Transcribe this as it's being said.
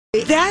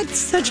that's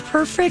such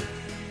perfect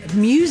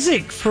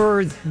music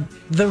for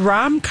the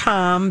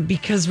rom-com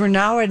because we're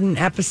now at an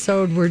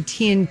episode where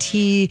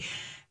TNT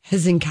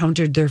has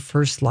encountered their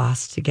first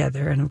loss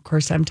together. And of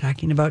course, I'm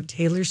talking about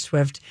Taylor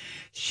Swift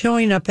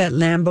showing up at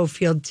Lambeau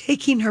Field,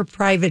 taking her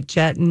private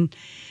jet and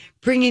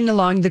bringing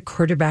along the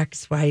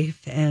quarterback's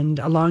wife, and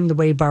along the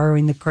way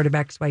borrowing the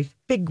quarterback's wife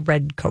big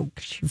red Coke.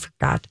 She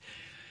forgot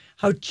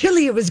how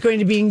chilly it was going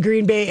to be in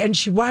Green Bay, and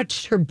she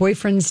watched her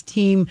boyfriend's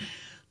team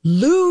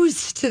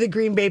lose to the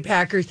Green Bay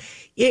Packers.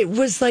 It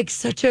was like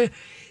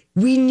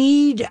we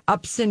need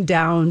ups and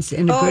downs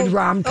in a good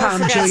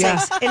rom-com, Julia.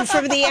 And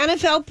from the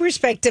NFL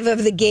perspective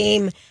of the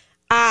game,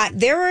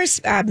 there was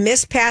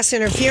missed pass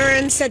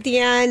interference at the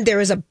end. There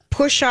was a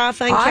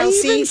push-off on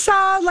Kelsey. I even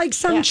saw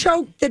some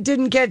choke that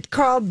didn't get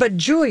called, but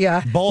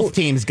Julia... Both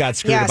teams got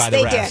screwed by the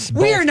refs. Did.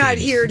 We are not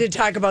here to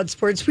talk about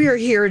sports. We are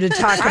here to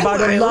talk about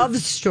a love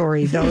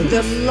story, though.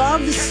 The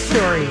love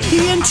story.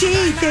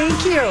 TNT,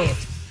 thank you.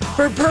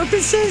 For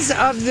purposes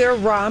of their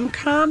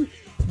rom-com,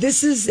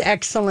 this is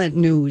excellent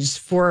news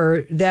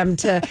for them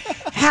to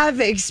have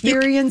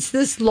experienced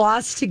this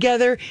loss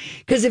together.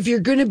 Because if you're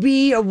going to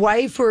be a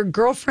wife or a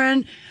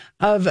girlfriend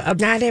of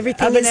an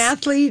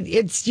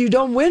athlete, you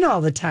don't win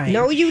all the time.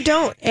 No, you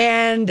don't.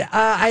 And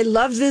I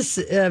love this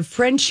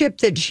friendship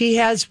that she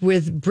has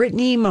with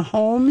Brittany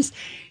Mahomes.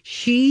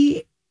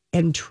 She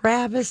and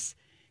Travis,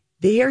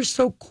 they are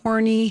so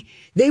corny.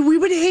 We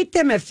would hate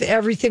them if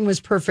everything was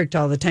perfect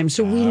all the time.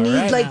 So we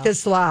need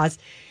this loss.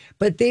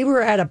 But they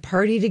were at a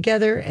party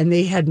together and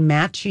they had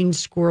matching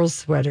squirrel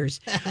sweaters.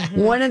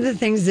 One of the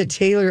things that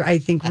Taylor, I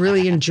think,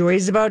 really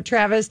enjoys about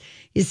Travis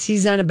is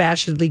he's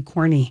unabashedly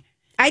corny.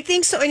 I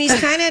think so. And he's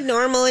kind of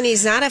normal and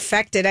he's not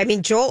affected. I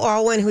mean, Joel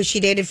Alwyn, who she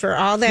dated for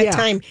all that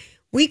time,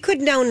 we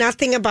could know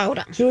nothing about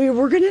him. Julia,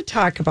 we're going to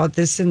talk about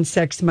this in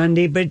Sex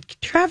Monday, but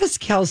Travis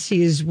Kelce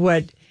is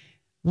what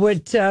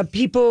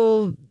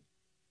people...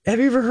 Have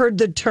you ever heard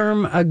the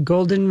term a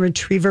golden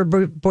retriever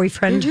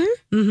boyfriend?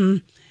 Mm-hmm. Mm-hmm.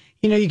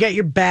 You know, you got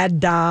your bad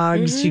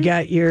dogs, you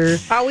got your...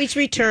 Always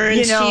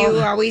returns to you,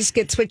 always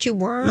gets what you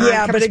want.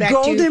 Yeah, but a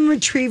golden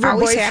retriever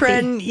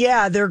boyfriend, they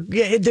have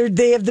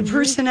the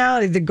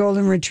personality, the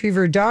golden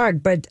retriever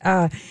dog. But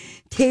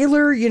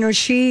Taylor,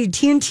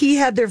 TNT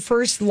had their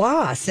first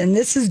loss, and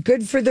this is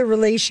good for the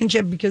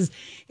relationship because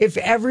if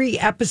every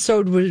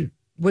episode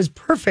was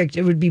perfect,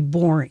 it would be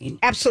boring.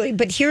 Absolutely,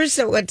 but here's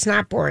what's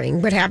not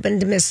boring. What happened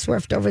to Miss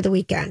Swift over the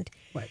weekend?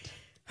 What?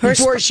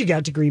 Before she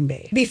got to Green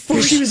Bay.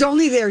 Before she was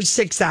only there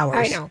 6 hours.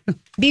 I know.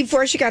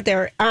 Before she got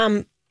there.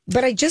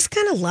 But I just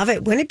kind of love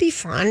it. Wouldn't it be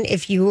fun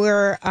if you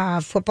were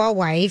a football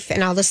wife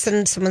and all of a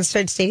sudden someone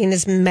starts dating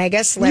this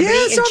mega celebrity?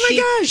 Yes, and my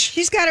gosh.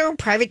 She's got her own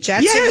private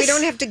jet, so we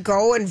don't have to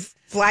go and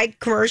fly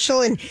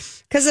commercial. And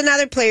because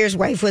another player's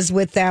wife was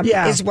with them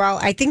as well.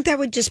 I think that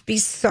would just be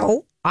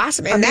so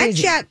awesome. And that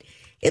jet...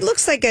 It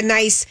looks like a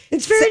nice,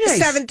 it's very nice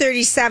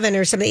 737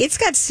 or something. It's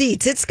got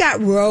seats. It's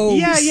got rows.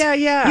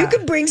 Yeah. You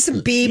can bring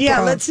some people. Yeah,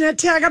 let's not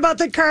talk about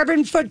the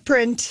carbon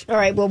footprint. All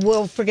right, well,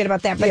 we'll forget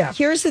about that. But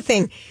here's the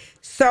thing.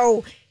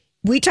 So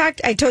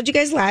I told you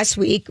guys last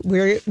week,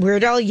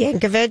 Weird Al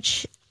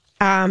Yankovic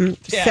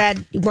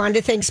said he wanted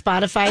to thank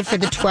Spotify for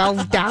the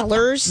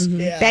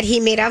 $12 that he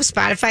made off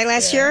Spotify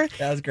last year.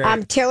 That was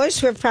great. Taylor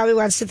Swift probably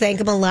wants to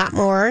thank him a lot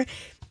more.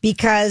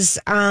 Because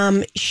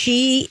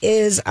she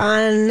is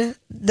on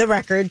the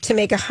record to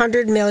make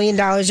 $100 million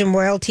in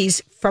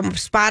royalties from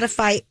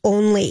Spotify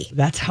only.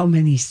 That's how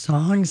many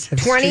songs have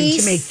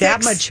streamed to make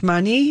that much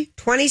money?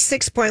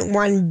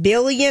 26.1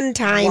 billion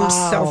times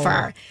so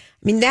far. I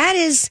mean, that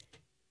is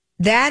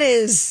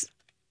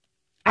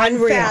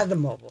unreal.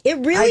 Unfathomable. It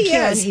really is.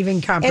 I can't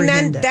even comprehend it.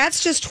 And then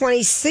that's just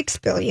 26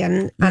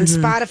 billion on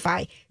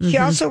Spotify. She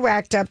also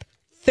racked up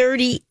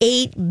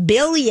 38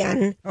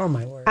 billion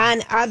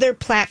on other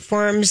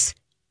platforms,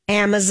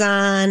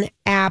 Amazon,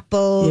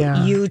 Apple,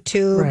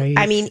 YouTube. Right.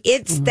 I mean,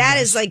 that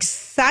is like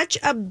such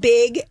a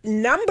big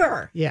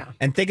number. Yeah.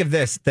 And think of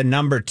this, the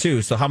number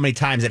too. So how many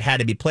times it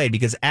had to be played?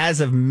 Because as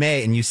of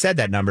May, and you said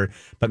that number,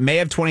 but May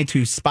of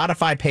 22,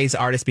 Spotify pays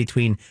artists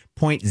between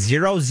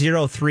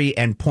 0.003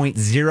 and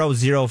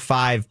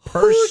 0.005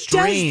 per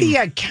stream. Who does the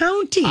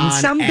accounting?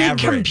 Some big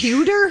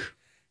computer?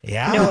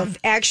 Yeah. No,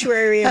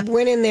 actuary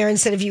went in there and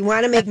said, if you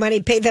want to make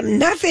money, pay them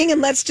nothing and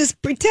let's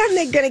just pretend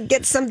they're going to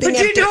get something. But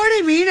you know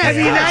what I mean? I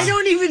mean, I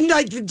don't even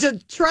like to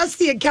trust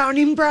the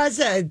accounting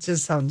process. It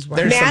just sounds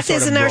wild. Math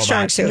isn't our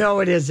strong suit.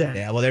 No, it isn't.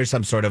 Yeah, well, there's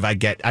some sort of,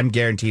 I'm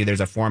guarantee you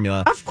there's a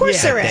formula. Of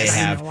course there is. They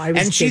have.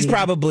 And she's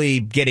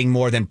probably getting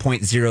more than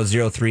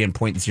 0.003 and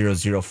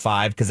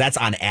 0.005 because that's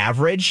on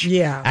average.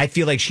 Yeah. I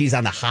feel like she's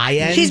on the high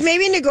end. She's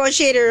maybe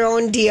negotiated her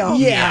own deal.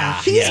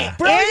 Yeah. She's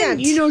brilliant.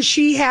 And,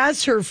 she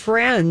has her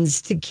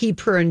friends to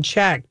keep her in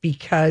check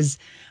because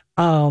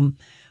on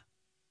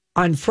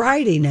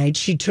Friday night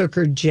she took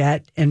her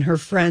jet and her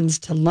friends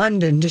to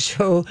London to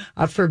show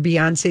up for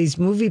Beyonce's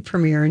movie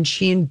premiere, and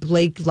she and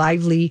Blake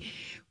Lively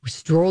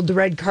strolled the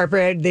red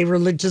carpet. They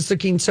were just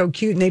looking so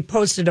cute, and they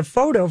posted a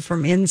photo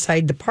from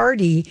inside the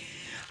party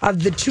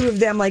of the two of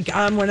them, like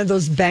on one of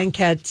those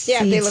banquette seats.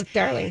 Yeah, they look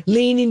darling.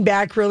 Leaning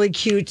back, really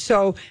cute.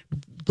 So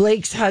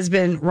Blake's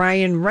husband,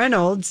 Ryan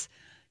Reynolds,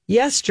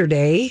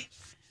 yesterday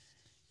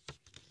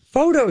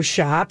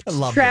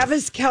photoshopped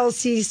Travis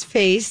Kelce's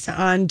face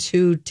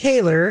onto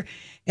Taylor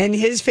and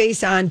his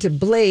face onto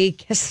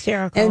Blake.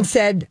 Hysterical. And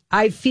said,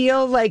 I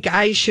feel like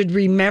I should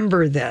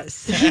remember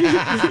this.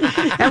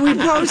 And we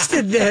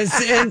posted this.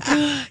 And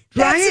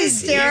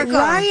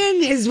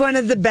Ryan is one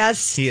of the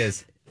best. He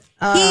is.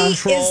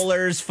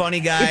 Trollers,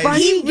 funny guys.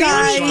 He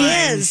really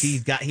is.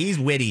 He's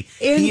witty.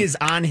 He is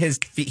on his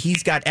feet.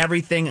 He's got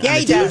everything. Yeah,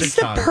 on the tip of his He's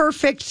the tongue.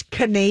 perfect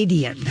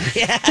Canadian.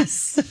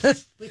 Yes.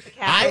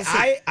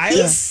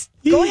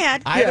 Go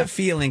ahead. I have a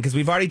feeling, because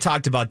we've already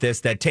talked about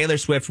this, that Taylor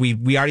Swift,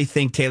 we already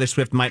think Taylor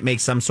Swift might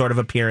make some sort of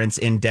appearance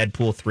in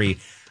Deadpool 3.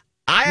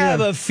 I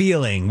have a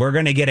feeling we're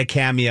going to get a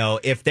cameo.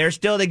 If they're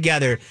still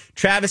together,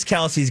 Travis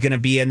Kelce's going to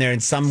be in there in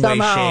some way,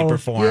 shape, or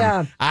form.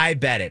 Yeah. I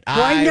bet it.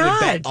 Why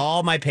not? would bet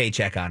all my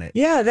paycheck on it.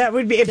 Yeah, that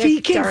would be, if he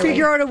can darling.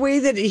 figure out a way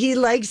that he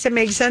likes, it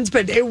makes sense.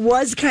 But it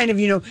was kind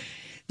of,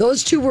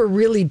 those two were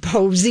really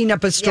posing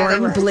up a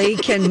storm,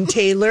 Blake and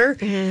Taylor.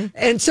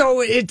 And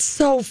so it's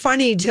so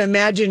funny to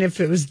imagine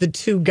if it was the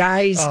two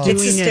guys doing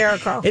It's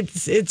hysterical.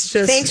 it. It's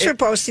just. Thanks for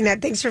posting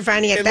that. Thanks for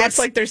finding it. It looks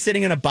like they're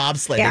sitting in a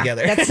bobsled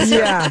together. That's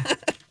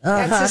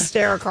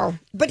hysterical.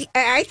 But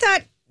I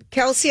thought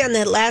Kelsey on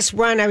that last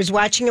run, I was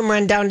watching him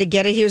run down to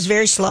get it. He was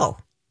very slow.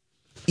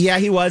 Yeah,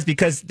 he was,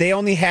 because they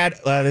only had,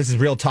 this is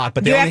real talk,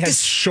 but they only had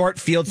short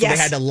fields, so they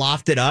had to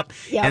loft it up.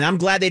 Yep. And I'm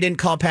glad they didn't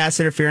call pass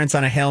interference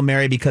on a Hail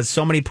Mary, because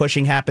so many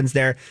pushing happens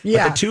there.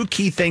 Yeah. But the two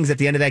key things at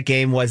the end of that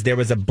game was there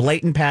was a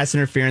blatant pass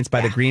interference by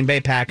the Green Bay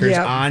Packers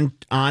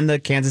on the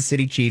Kansas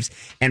City Chiefs.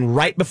 And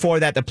right before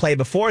that, the play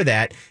before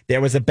that,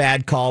 there was a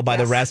bad call by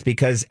the refs,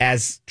 because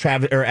as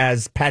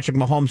Patrick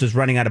Mahomes was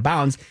running out of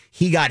bounds,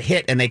 he got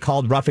hit and they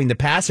called roughing the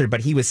passer, but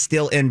he was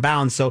still in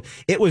bounds. So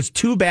it was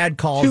two bad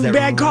calls. Two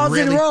bad calls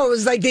in a row. It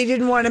was like they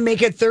didn't want to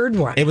make a third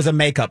one. It was a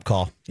makeup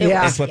call.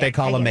 That's what they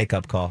call a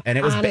makeup call, and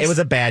it was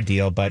a bad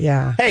deal. But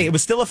hey, it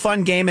was still a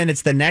fun game, and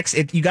it's the next.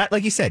 You got,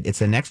 like you said, it's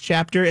the next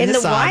chapter in the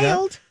saga.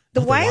 Wild.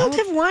 The Wild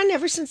have won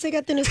ever since they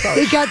got the new coach.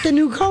 They got the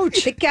new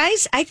coach. The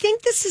guys, I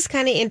think this is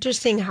kind of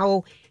interesting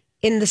how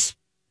in the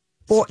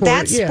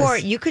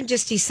sport, you can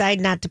just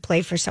decide not to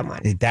play for someone.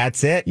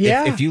 That's it.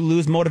 Yeah. If you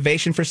lose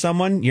motivation for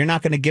someone, you're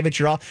not going to give it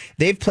your all.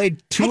 They've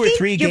played two or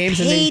three games.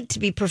 You're paid to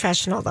be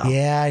professional, though.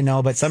 Yeah, I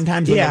know. But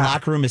sometimes when the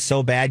locker room is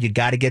so bad, you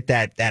got to get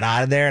that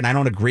out of there. And I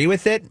don't agree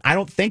with it. I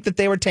don't think that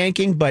they were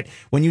tanking. But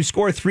when you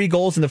score 3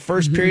 goals in the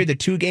first period, the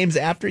 2 games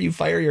after you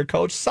fire your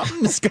coach,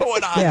 something's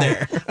going on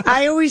there.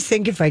 I always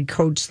think if I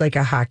coached like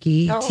a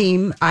hockey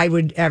team,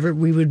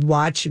 we would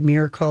watch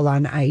Miracle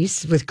on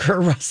Ice with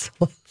Kurt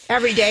Russell.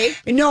 Every day?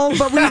 No,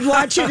 but we'd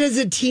watch it as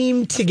a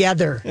team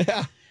together.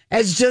 Yeah.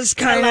 As just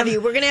kind of. I love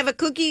you. We're going to have a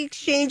cookie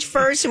exchange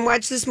first and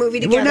watch this movie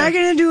together. We're not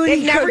going to do any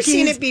They've never cookies,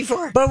 seen it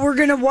before. But we're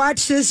going to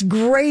watch this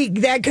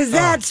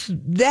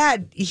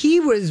he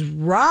was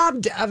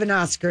robbed of an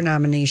Oscar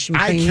nomination.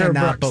 I playing Herb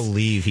cannot Brooks.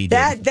 believe he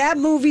did. That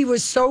movie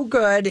was so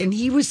good, and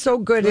he was so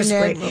good in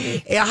Great it.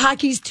 movie.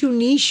 Hockey's too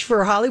niche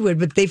for Hollywood,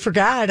 but they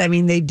forgot. I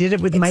mean, they did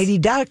it with Mighty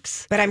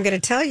Ducks. But I'm going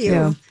to tell you.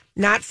 Yeah.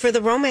 Not for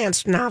the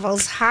romance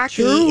novels.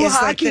 Hockey is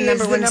like the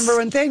number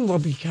one thing. Well,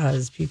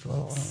 because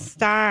people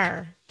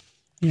star.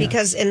 Yeah.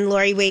 Because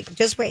Lori,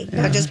 just wait.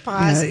 Now just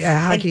pause.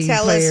 Hockey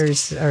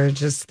players are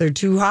they're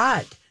too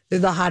hot. They're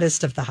the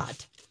hottest of the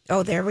hot.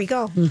 Oh, there we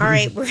go. All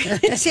right, we're going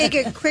to take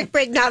a quick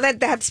break now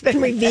that's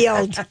been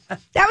revealed. That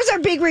was our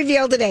big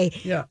reveal today.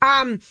 Yeah.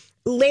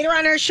 Later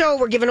on our show,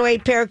 we're giving away a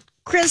pair of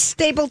Chris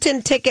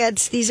Stapleton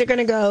tickets. These are going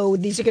to go.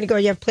 You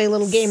have to play a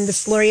little game.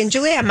 This is Lori and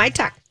Julia on My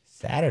Talk.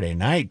 Saturday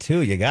night,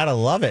 too. You got to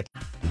love it.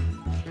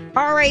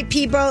 All right,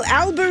 people.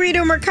 El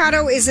Burrito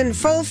Mercado is in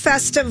full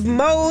festive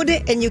mode,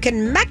 and you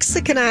can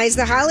Mexicanize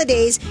the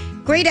holidays.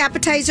 Great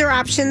appetizer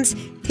options,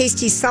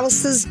 tasty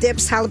salsas,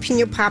 dips,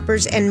 jalapeno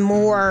poppers, and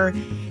more.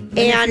 And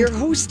if you're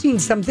hosting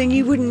something,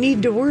 you wouldn't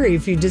need to worry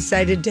if you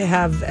decided to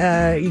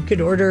have, you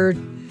could order,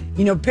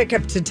 pick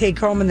up to take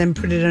home and then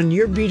put it on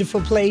your beautiful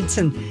plates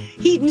and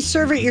heat and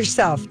serve it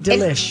yourself.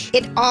 Delish.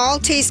 It all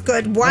tastes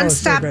good.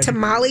 One-stop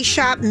tamale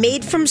shop,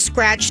 made from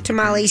scratch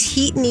tamales,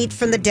 heat and eat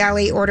from the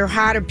deli, order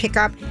hot or pick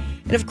up.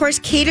 And of course,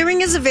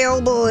 catering is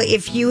available.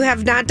 If you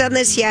have not done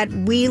this yet,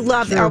 we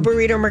love El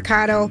Burrito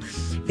Mercado.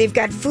 They've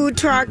got food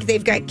truck,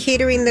 they've got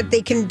catering that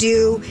they can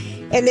do.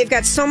 And they've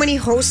got so many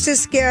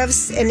hostess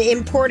gifts and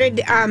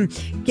imported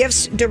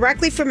gifts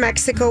directly from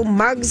Mexico,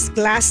 mugs,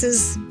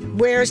 glasses,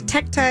 wares,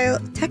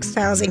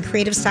 textiles, and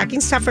creative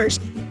stocking stuffers.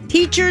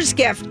 Teacher's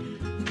gift.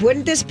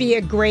 Wouldn't this be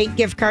a great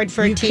gift card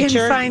for a teacher? You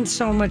can find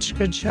so much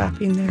good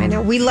shopping there. I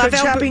know. We love good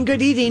shopping,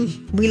 good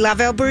eating. We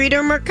love El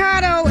Burrito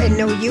Mercado, and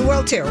know you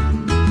will too.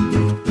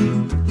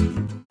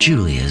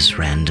 Julia's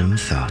random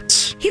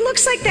thoughts. He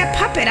looks like that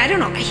puppet. I don't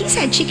know. He's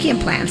had cheeky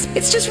implants.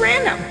 It's just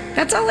random.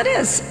 That's all it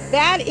is.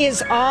 That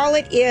is all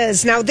it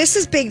is. Now, this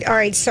is big. All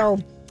right, so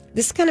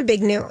this is kind of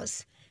big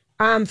news.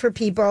 for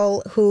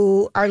people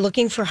who are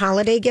looking for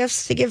holiday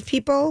gifts to give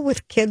people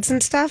with kids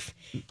and stuff.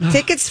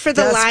 Tickets for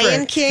the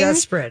Lion King.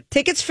 Desperate.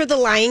 Tickets for the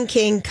Lion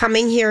King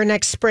coming here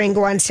next spring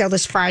go on sale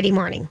this Friday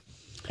morning.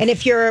 And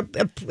if you're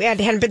at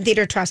Hennepin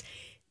Theater Trust,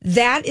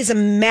 that is a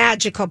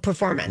magical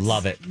performance.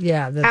 Love it.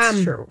 Yeah,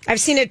 that's true. I've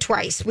seen it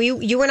twice.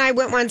 You and I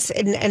went once,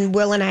 and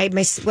Will and I,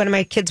 one of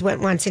my kids went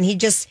once, and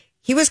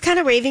he was kind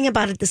of raving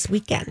about it this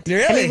weekend.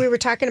 Really? I mean, we were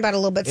talking about it a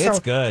little bit. It's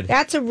good.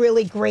 That's a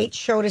really great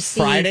show to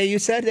see. Friday, you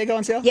said they go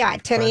on sale? Yeah,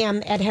 at 10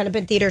 a.m. at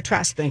Hennepin Theater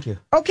Trust. Thank you.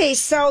 Okay,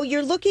 so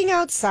you're looking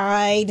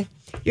outside.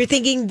 You're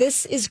thinking,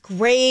 this is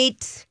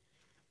great.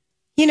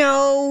 You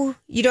know,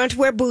 you don't have to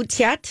wear boots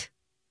yet.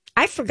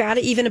 I forgot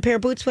even a pair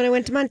of boots when I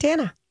went to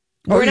Montana.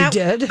 You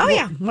did? Oh,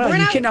 yeah. Well,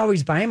 you can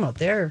always buy them out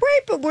there. Right,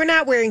 but we're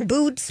not wearing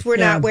boots. We're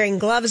not wearing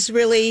gloves,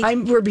 really.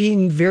 We're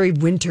being very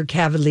winter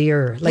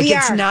cavalier. Like,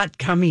 it's not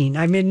coming.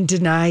 I'm in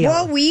denial.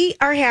 Well, we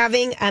are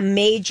having a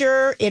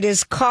major, it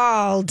is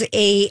called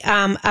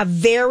a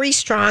very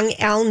strong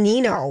El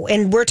Nino.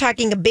 And we're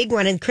talking a big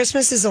one. And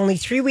Christmas is only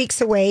 3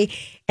 weeks away.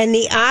 And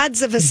the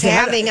odds of us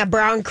having a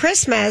brown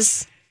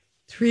Christmas.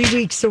 3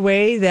 weeks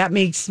away, that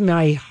makes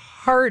my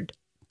heart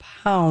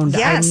pound.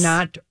 Yes. I'm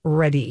not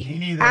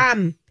ready.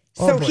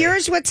 So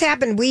here's what's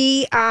happened.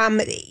 We,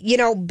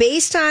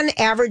 based on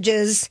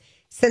averages,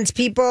 since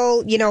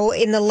people,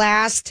 in the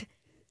last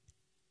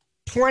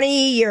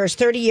 20 years,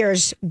 30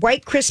 years,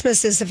 white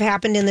Christmases have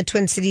happened in the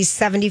Twin Cities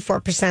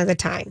 74% of the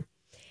time.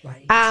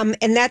 Right.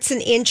 And that's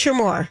an inch or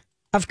more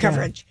of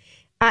coverage.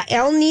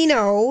 El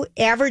Nino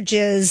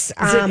averages...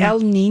 Is it El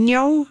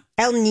Nino?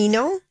 El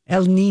Nino?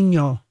 El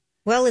Nino.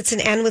 Well, it's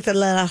an N with a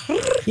little...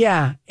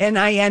 Yeah,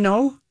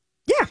 Nino?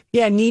 Yeah.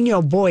 Yeah,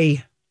 Nino,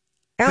 boy.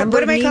 Remember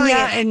what am I calling Nina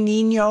it? and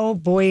Nino,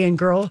 boy and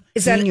girl?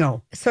 Is that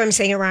Nino? So I'm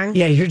saying it wrong?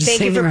 Yeah, you're just Thank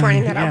saying you it for wrong.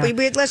 pointing that out.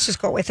 Yeah. Let's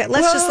just go with it.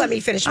 Just let me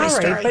finish my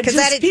story. But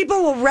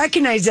people will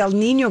recognize El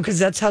Nino because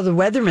that's how the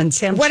weatherman,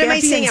 Sam What Champion, am I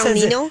saying, El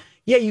says it. Nino?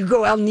 Yeah, you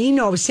go El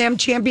Nino. Sam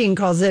Champion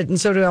calls it, and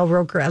so do El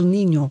Roker, El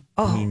Nino.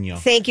 Oh, Nino.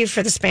 Thank you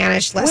for the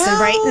Spanish lesson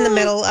right in the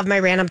middle of my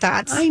random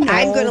thoughts. I know,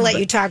 I'm going to let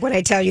you talk when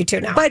I tell you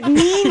to now. But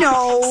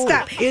Nino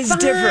Stop. is Fine.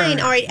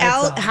 different. All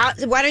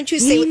right, why don't you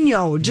say...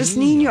 Nino, just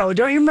Nino.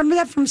 Don't you remember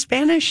that from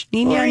Spanish?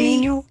 Nino,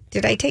 Nino.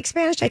 Did I take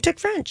Spanish? I took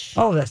French.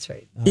 Oh, that's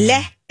right.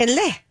 Le and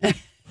le.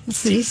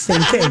 See,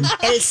 same thing.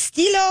 El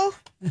estilo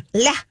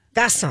la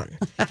garçon.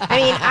 I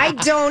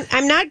mean,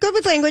 I'm not good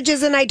with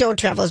languages and I don't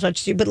travel as much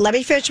as you, but let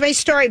me finish my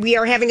story. We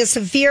are having a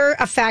severe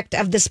effect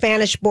of the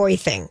Spanish boy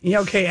thing.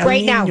 Okay, El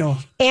right Nino. now.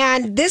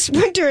 And this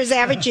winter is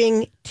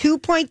averaging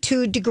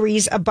 2.2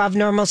 degrees above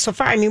normal so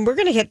far. I mean, we're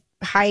going to hit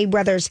high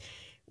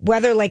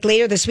weather like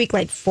later this week,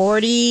 like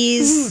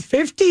 40s.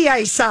 50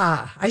 I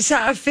saw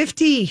a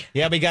 50.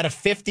 Yeah, we got a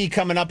 50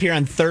 coming up here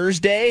on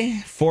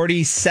Thursday,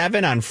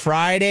 47 on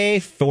Friday,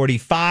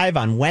 45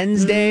 on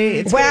Wednesday.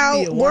 It's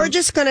gonna be a warm- We're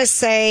just going to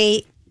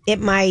say it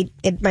might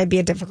be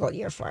a difficult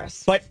year for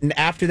us. But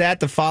after that,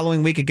 the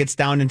following week, it gets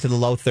down into the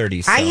low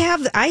 30s. So.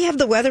 I have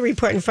the weather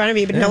report in front of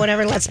me, but no one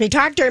ever lets me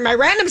talk during my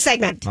random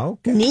segment.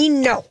 Okay.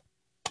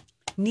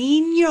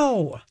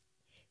 Nino.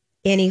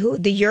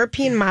 Anywho, the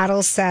European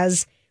model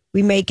says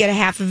we might get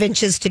 0.5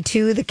 inches to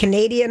 2. The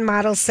Canadian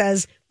model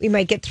says we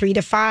might get 3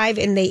 to 5,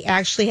 and they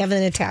actually have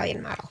an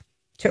Italian model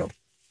too.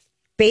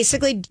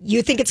 Basically,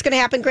 you think it's going to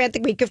happen, Grant, the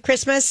week of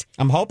Christmas?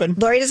 I'm hoping.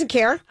 Lori doesn't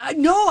care.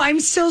 no, I'm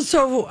still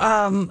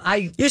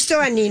You're still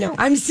on Nino.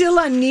 I'm still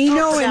on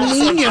Nino and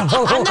Nino.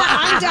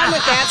 I'm done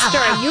with that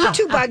story. You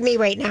two bug me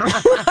right now.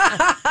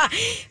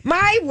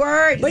 My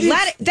word. But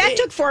that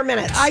took 4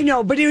 minutes. I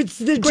know, but it's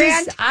the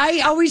Grant,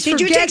 I always did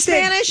forget you take that-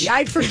 Spanish?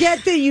 I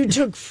forget that you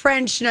took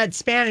French, not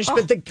Spanish,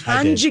 but the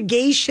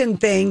conjugation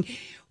thing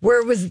where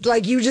it was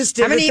like you just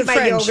did I'm gonna with eat the my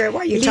French. yogurt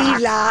while you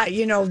talk.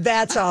 Lila,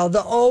 that's all.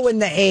 The O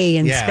and the A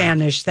in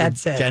Spanish,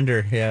 that's it.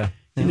 Gender, yeah.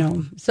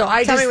 So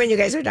I Tell just, me when you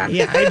guys are done.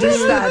 Yeah, I just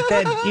thought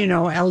that,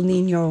 El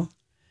Nino,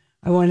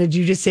 I wanted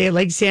you to say it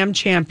like Sam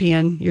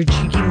Champion, your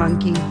cheeky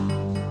monkey.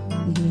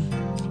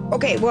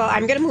 Okay, well,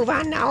 I'm going to move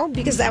on now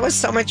because that was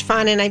so much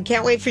fun, and I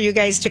can't wait for you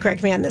guys to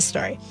correct me on this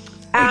story.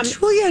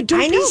 Julia,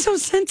 don't I be know. so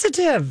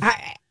sensitive.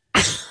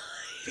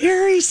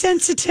 Very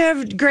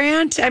sensitive,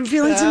 Grant. I'm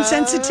feeling some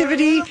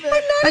sensitivity.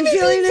 I'm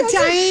feeling a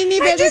tiny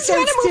bit of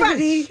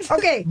sensitivity.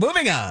 Okay.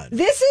 Moving on.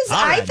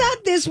 I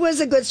thought this was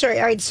a good story.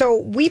 All right, so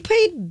we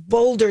played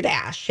Boulder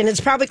Dash, and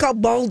it's probably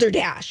called Boulder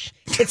Dash.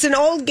 It's an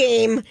old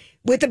game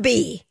with a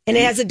B, and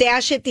it has a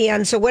dash at the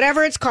end. So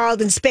whatever it's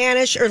called in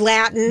Spanish or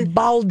Latin,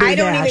 Boulder I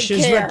don't Dash even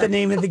is care. what the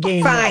name of the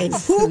game Fine.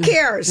 is. Who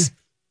cares?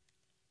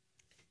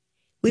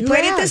 We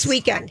played it this Yes.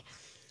 weekend.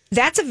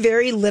 That's a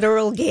very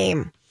literal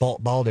game.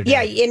 Balder.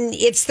 Yeah, and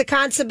it's the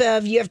concept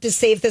of you have to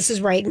say if this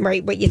is right and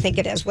write what you think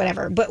it is,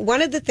 whatever. But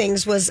one of the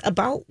things was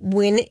about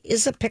when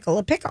is a pickle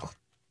a pickle?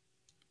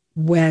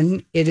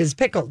 When it is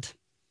pickled.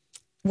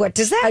 What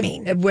does that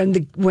mean?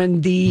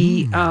 When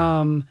the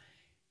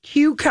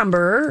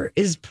cucumber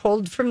is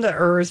pulled from the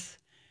earth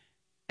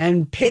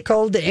and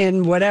pickled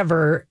in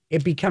whatever,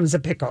 it becomes a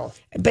pickle.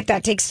 But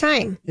that takes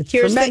time. It's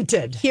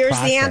fermented. Here's the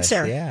process,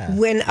 answer. yeah.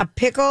 When a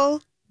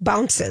pickle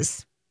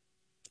bounces.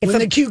 When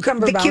the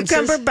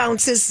cucumber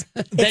bounces,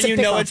 then you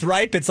know it's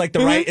ripe. It's like the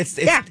right. It's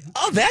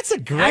Oh, that's a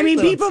great. I mean,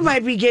 people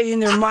might be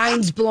getting their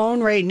minds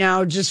blown right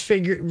now, just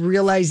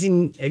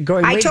realizing,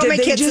 going. I told my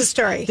kids the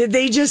story. Did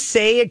they just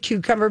say a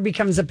cucumber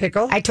becomes a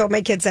pickle? I told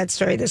my kids that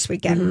story this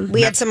weekend.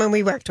 We had someone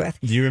we worked with.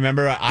 Do you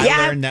remember?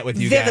 I learned that with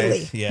you vividly.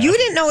 guys. Yeah. You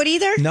didn't know it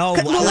either. No,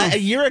 a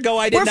year ago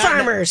I did. We're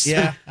farmers.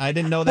 Yeah, I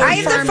didn't know that. I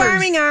have the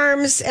farming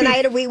arms, and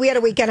we had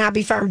a weekend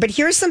hobby farm. But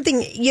here's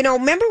something.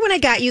 Remember when I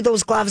got you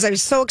those gloves? I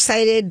was so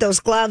excited. Those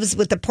gloves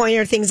with the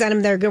pointer things on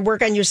them, they're going to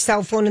work on your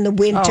cell phone in the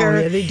winter. Oh,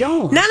 yeah, they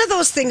don't. None of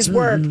those things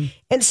work.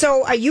 And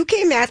so a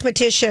UK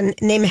mathematician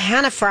named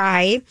Hannah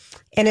Fry,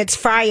 and it's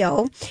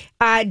Fryo,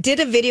 did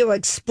a video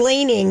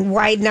explaining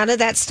why none of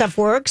that stuff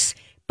works,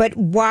 but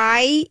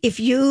why, if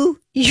you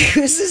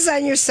use this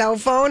on your cell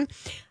phone,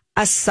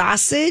 a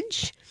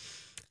sausage,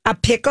 a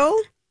pickle,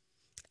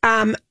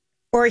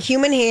 or a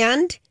human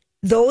hand,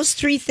 those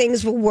three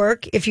things will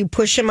work if you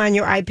push them on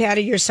your iPad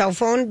or your cell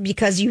phone,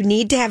 because you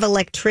need to have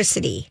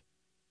electricity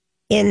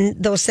in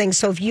those things.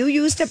 So if you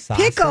used a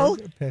pickle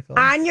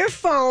on your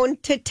phone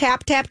to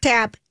tap,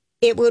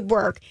 it would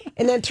work.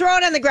 And then throw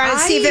it on the ground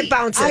and see if it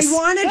bounces. I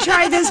want to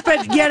try this,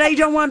 but yet I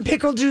don't want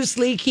pickle juice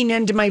leaking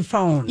into my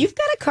phone. You've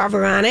got a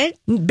cover on it.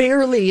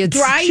 Barely. It's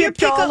dry your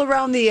pickle all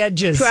around the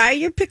edges. Dry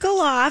your pickle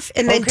off,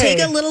 and then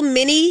take a little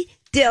mini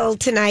dill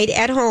tonight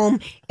at home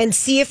and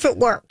see if it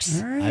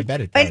works. Right. I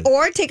bet it does.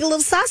 Or take a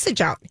little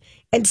sausage out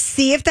and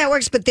see if that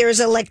works. But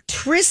there's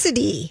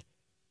electricity.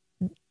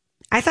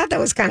 I thought that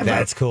was kind of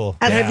That's cool.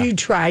 Have you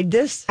tried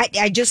this?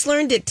 I just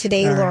learned it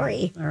today,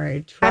 Lori. All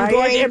right. Try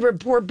it and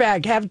report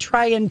back. Have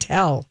try and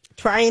tell.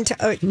 Try and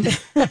tell.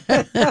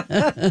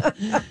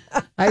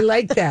 I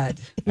like that.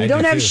 We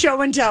don't have show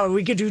and tell.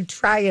 We could do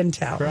try and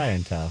tell. Try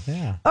and tell,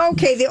 yeah.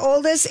 Okay, the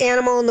oldest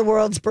animal in the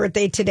world's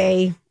birthday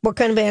today. What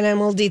kind of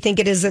animal do you think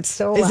it is that's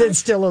still alive? Is it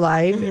still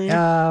alive?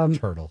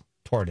 Turtle.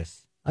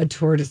 Tortoise. A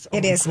tortoise.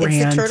 It is. Grant.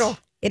 It's a turtle.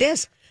 It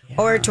is. Yeah.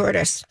 Or a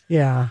tortoise.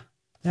 Yeah.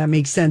 That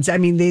makes sense. I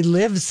mean, they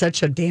live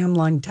such a damn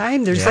long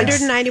time. There's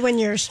 191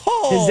 years.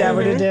 Is that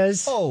what it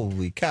is?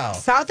 Holy cow.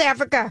 South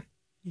Africa.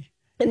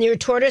 And your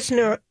tortoise,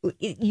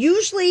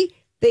 usually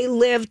they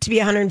live to be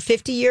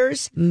 150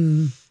 years.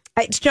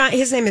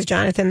 His name is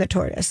Jonathan the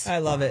tortoise. I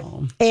love it.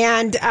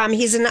 And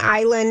he's an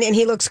island, and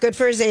he looks good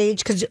for his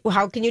age, because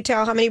how can you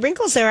tell how many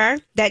wrinkles there are?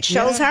 That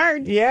shell's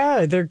hard.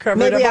 Yeah, they're covered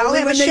Maybe up I'll only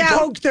have when a they shell.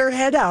 poke their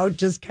head out,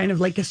 just kind of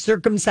like a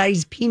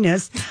circumcised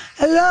penis.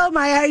 Hello,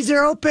 my eyes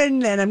are open,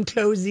 then I'm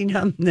closing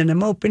them, then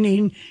I'm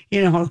opening,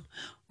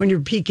 when you're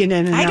peeking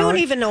in and I out. don't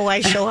even know why I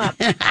show up.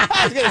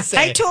 I was going to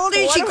say. I told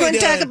her she couldn't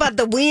talk about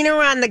the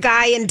wiener on the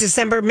guy in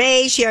December,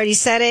 May. She already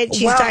said it.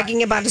 She's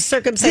talking about a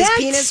circumcised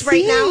penis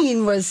right now. That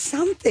scene was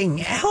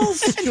something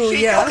else,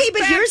 Julia. Okay,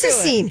 but here's a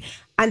scene.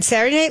 On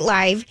Saturday Night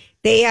Live,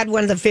 they had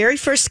one of the very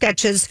first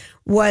sketches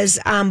was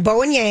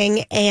Bowen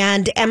Yang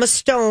and Emma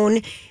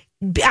Stone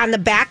on the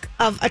back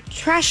of a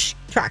trash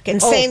truck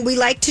and saying, we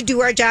like to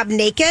do our job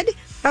naked.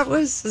 That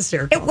was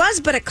hysterical. It was,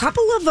 but a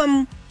couple of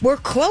them were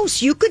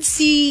close. You could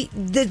see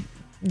the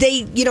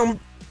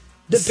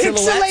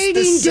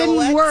pixelating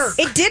didn't work.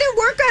 It didn't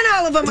work on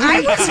all of them.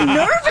 I was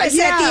nervous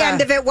at the end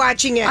of it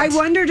watching it. I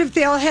wondered if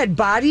they all had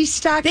body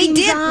stockings. They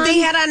did. on. They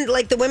had on,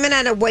 like, the women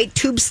on a white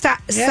tube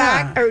sock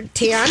or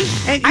tan.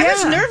 And I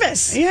was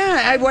nervous.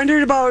 Yeah, I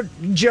wondered about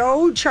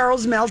Joe,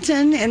 Charles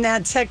Melton, in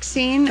that sex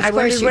scene. I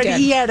wondered what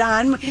he had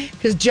on,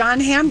 because John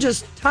Hamm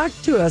just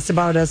talked to us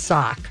about a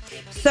sock.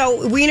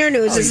 So, Wiener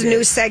News is a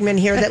new segment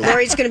here that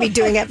Lori's going to be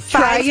doing at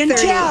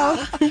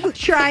 5:30.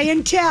 Try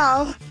and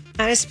tell.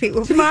 Honest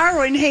people.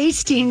 Tomorrow in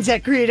Hastings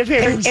at Creative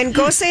Hair. And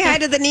go say hi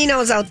to the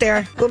Ninos out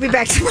there. We'll be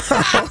back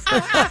tomorrow.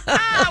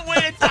 Way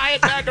to tie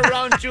it back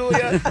around,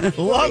 Julia.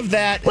 Love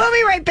that. We'll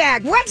be right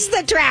back. What's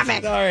the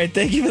traffic? All right.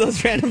 Thank you for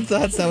those random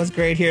thoughts. That was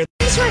great here.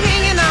 Thanks for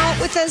hanging out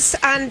with us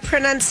on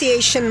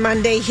Pronunciation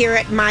Monday here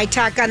at My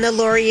Talk on the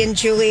Lori and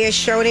Julia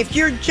show. And if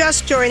you're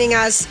just joining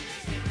us,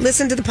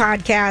 listen to the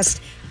podcast.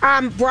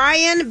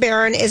 Brian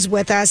Barron is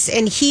with us,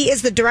 and he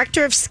is the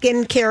Director of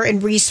Skincare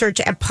and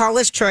Research at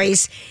Paula's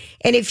Choice.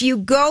 And if you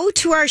go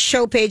to our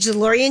show page, the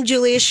Lori and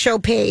Julia show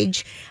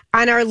page,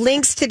 on our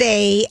links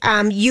today,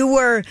 you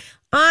were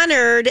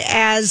honored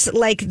as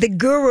like the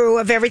guru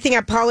of everything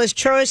at Paula's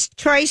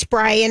Choice,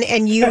 Brian,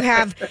 and you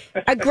have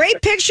a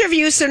great picture of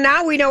you. So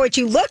now we know what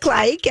you look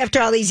like after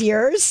all these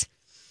years.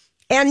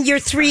 And your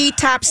 3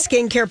 top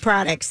skincare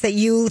products that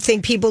you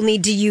think people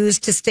need to use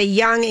to stay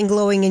young and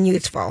glowing and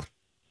youthful.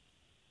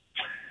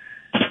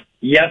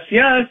 Yes.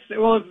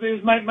 Well,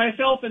 it was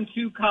myself and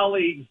 2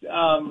 colleagues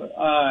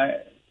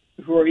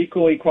who are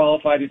equally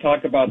qualified to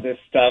talk about this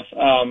stuff.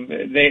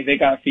 They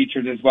got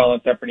featured as well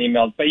in separate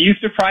emails. But you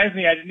surprised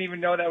me. I didn't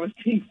even know that was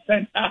being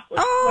sent out.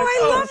 I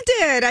loved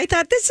it. I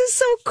thought this is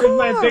so cool.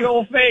 With my big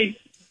old face.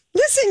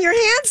 Listen,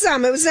 you're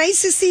handsome. It was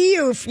nice to see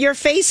your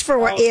face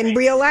in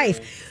real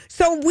life.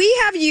 So we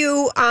have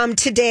you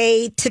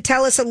today to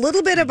tell us a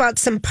little bit about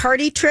some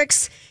party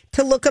tricks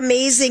to look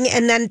amazing,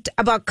 and then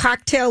about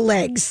cocktail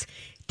legs.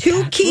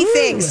 2 key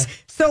things.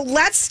 So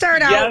let's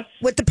start out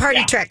with the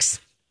party tricks.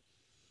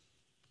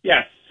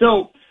 Yes.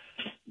 So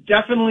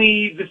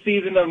definitely the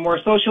season of more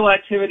social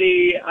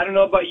activity. I don't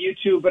know about you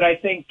two, but I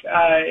think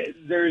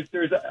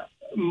there's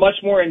much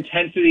more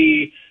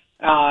intensity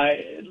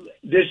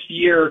this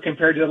year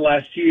compared to the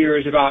last 2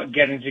 years about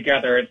getting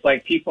together. It's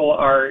like people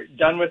are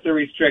done with the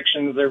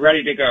restrictions; they're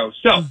ready to go.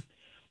 So,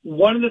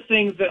 one of the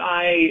things that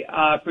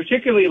I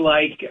particularly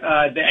like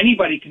that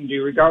anybody can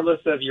do,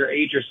 regardless of your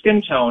age or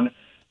skin tone,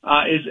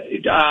 is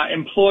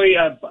employ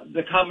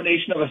the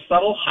combination of a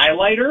subtle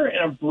highlighter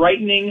and a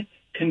brightening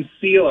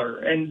concealer.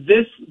 And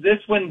this,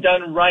 when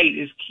done right,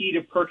 is key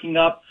to perking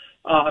up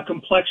a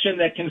complexion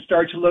that can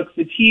start to look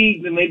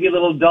fatigued and maybe a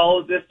little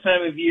dull at this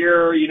time of year,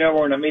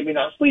 or maybe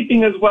not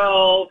sleeping as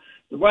well.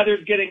 The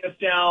weather's getting us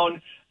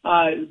down.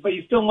 But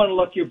you still want to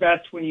look your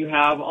best when you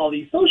have all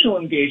these social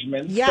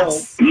engagements.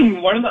 Yes. So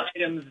one of the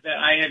items that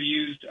I have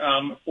used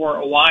for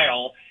a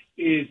while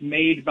is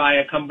made by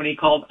a company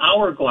called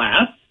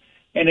Hourglass,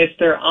 and it's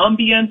their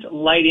ambient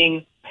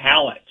lighting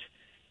palette.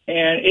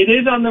 And it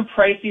is on the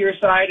pricier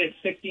side at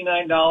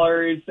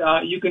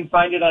 $69. You can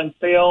find it on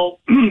sale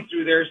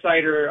through their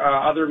site or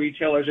other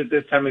retailers at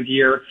this time of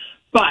year.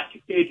 But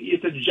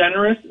it's a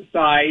generous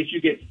size.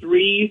 You get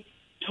 3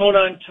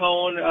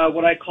 tone-on-tone,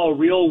 what I call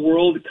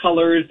real-world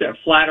colors that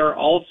flatter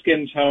all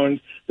skin tones.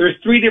 There's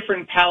 3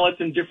 different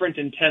palettes and different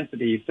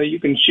intensities, so you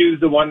can choose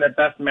the one that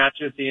best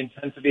matches the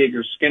intensity of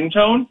your skin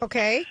tone.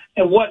 Okay.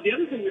 And the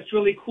other thing that's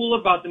really cool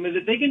about them is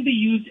that they can be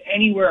used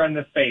anywhere on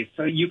the face.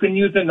 So you can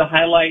use them to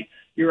highlight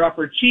your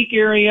upper cheek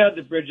area,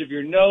 the bridge of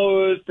your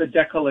nose, the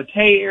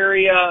décolleté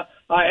area,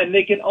 and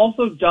they can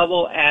also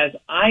double as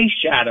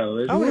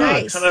eyeshadows. Oh,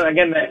 nice.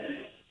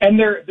 And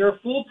they're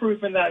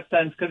foolproof in that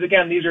sense because,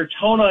 again, these are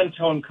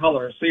tone-on-tone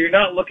colors. So you're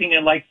not looking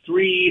at like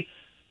 3,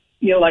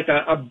 like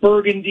a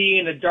burgundy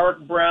and a dark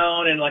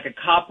brown and like a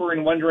copper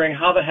and wondering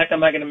how the heck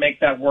am I going to make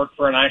that work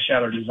for an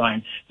eyeshadow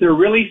design. They're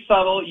really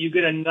subtle. You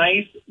get a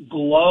nice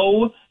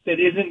glow that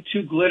isn't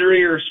too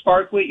glittery or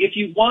sparkly. If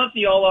you want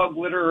the all-out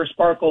glitter or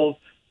sparkles,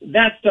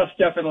 that stuff's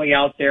definitely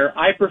out there.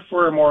 I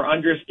prefer a more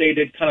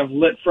understated, kind of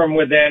lit from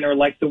within, or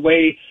like the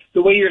way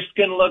your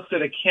skin looks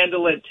at a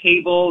candlelit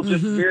table,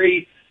 just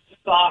very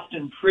soft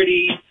and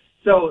pretty.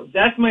 So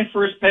that's my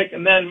first pick.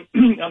 And then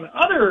on the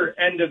other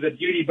end of the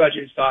beauty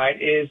budget side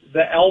is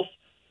the e.l.f.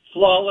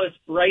 Flawless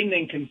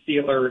Brightening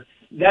Concealer.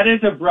 That is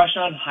a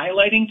brush-on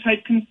highlighting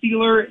type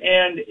concealer,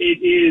 and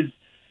it is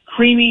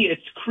creamy,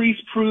 it's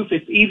crease-proof,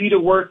 it's easy to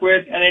work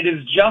with, and it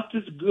is just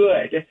as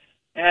good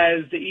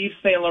as the Yves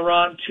Saint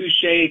Laurent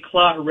Touche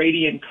Clot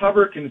Radiant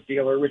Cover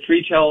Concealer, which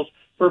retails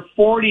for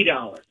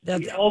 $40.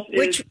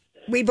 Which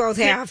we both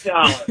have.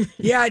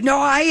 Yeah, no,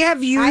 I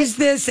have used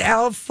this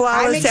e.l.f.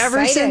 Flawless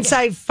ever since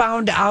I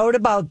found out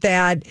about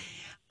that.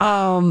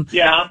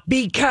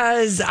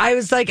 Because I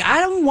was like, I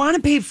don't want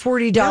to pay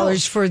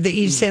 $40 for the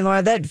Yves Saint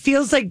Laurent. That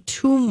feels like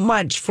too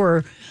much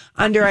for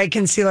under eye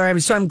concealer.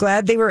 So I'm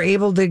glad they were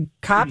able to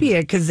copy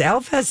it because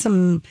e.l.f. has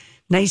some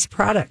nice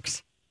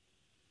products.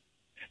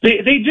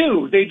 They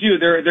do.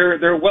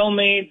 They're well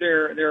made.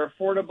 They're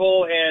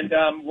affordable,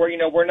 and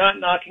we're not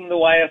knocking the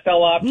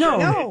YSL option.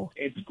 No.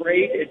 It's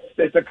great.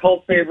 It's a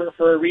cult favorite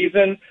for a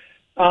reason.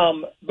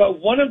 But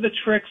one of the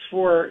tricks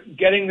for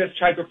getting this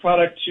type of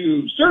product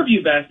to serve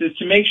you best is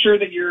to make sure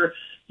that you're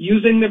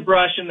using the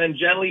brush and then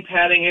gently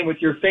patting in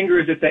with your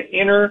fingers at the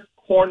inner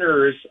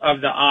corners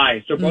of the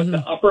eye. So both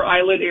the upper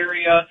eyelid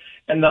area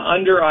and the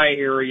under eye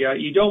area.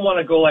 You don't want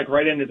to go like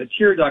right into the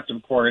tear duct,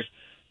 of course.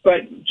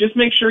 But just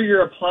make sure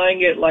you're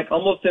applying it like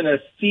almost in a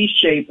C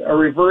shape, a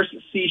reverse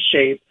C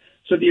shape,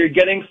 so that you're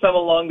getting some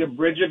along the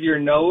bridge of your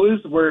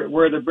nose, where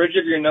the bridge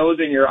of your nose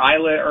and your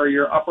eyelid or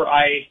your upper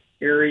eye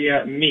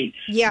area meet.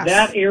 Yes.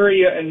 That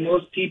area in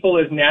most people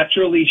is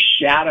naturally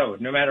shadowed,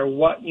 no matter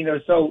what, and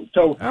it's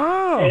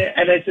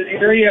an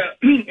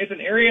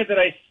area that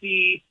I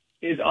see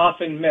is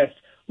often missed.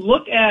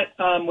 Look at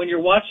when you're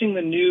watching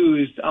the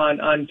news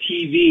on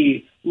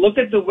TV. Look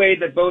at the way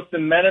that both the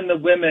men and the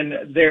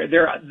women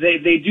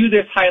they do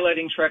this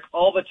highlighting trick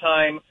all the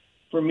time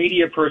for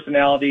media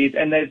personalities,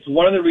 and that's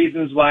one of the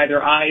reasons why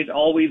their eyes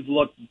always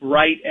look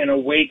bright and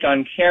awake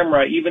on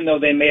camera, even though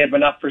they may have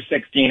been up for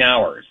 16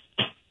 hours.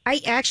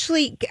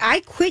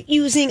 I quit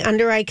using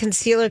under eye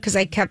concealer because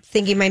I kept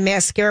thinking my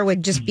mascara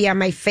would just be on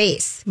my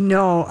face.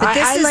 No,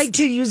 I like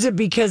to use it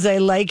because I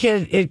like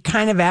it. It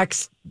kind of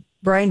acts.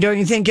 Brian, don't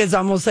you think is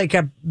almost like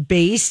a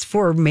base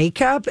for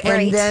makeup?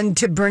 Right. And then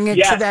to bring it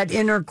to that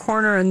inner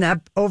corner and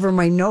that over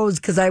my nose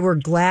because I wear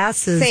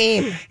glasses.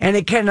 Same. And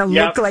it kind of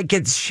look like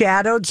it's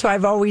shadowed. So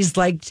I've always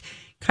liked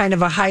kind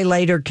of a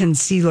highlighter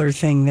concealer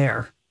thing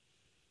there.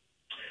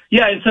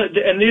 Yeah,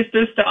 and this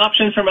the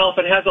option from e.l.f.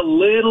 It has a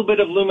little bit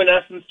of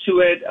luminescence to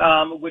it,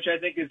 which I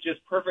think is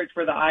just perfect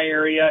for the eye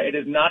area. It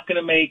is not going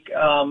to make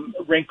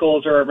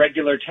wrinkles or a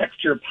regular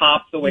texture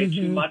pop the way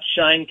too much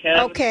shine can.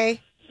 Okay.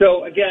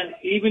 So again,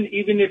 even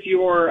if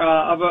you're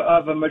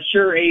of a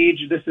mature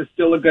age, this is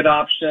still a good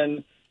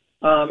option.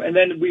 And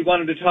then we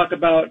wanted to talk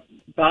about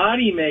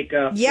body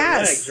makeup.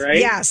 Yes. For legs, right?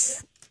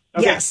 Yes.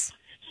 Okay. Yes.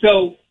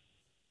 So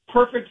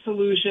perfect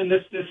solution.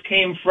 This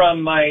came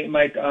from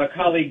my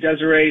colleague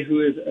Desiree,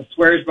 who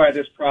swears by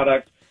this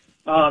product.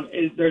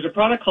 there's a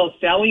product called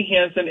Sally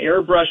Hansen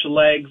Airbrush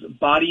Legs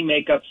Body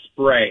Makeup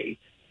Spray.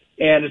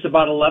 And it's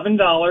about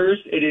 $11.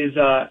 It is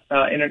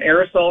in an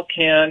aerosol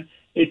can.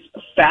 It's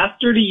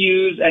faster to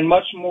use and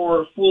much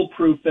more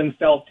foolproof than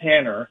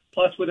self-tanner.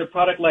 Plus, with a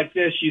product like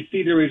this, you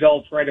see the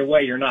results right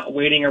away. You're not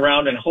waiting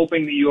around and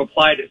hoping that you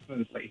applied it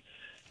smoothly.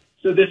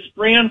 So this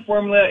spray-on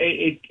formula,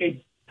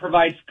 it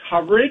provides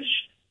coverage,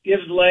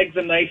 gives legs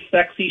a nice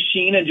sexy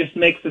sheen, and just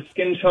makes the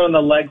skin tone on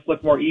the legs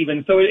look more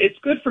even. So it's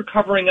good for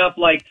covering up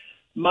like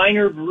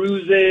minor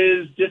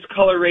bruises,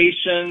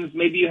 discolorations.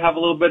 Maybe you have a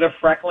little bit of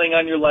freckling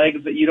on your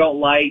legs that you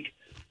don't like.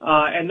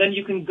 And then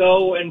you can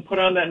go and put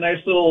on that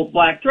nice little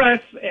black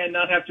dress and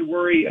not have to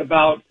worry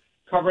about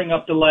covering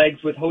up the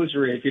legs with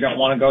hosiery if you don't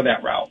want to go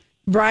that route.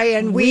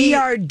 Brian, we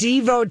are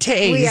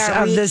devotees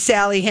of the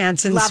Sally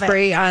Hansen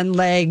spray on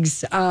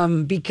legs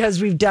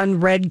because we've done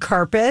red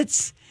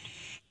carpets.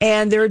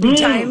 And there would be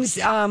times,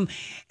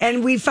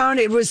 and we found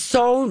it was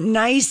so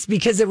nice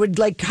because it would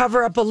like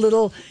cover up a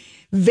little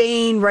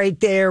vein right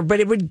there, but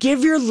it would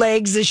give your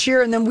legs a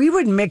sheer, and then we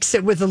would mix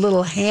it with a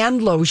little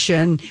hand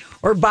lotion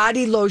or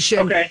body lotion.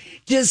 Okay.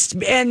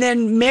 And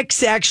then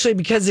mix actually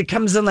because it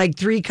comes in like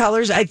 3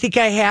 colors. I think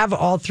I have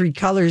all 3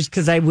 colors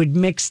because I would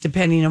mix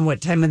depending on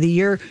what time of the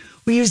year.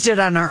 We used it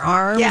on our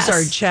arms,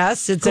 our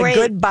chests. It's a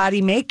good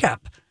body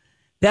makeup.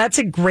 That's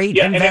a great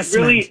investment. And it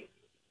really,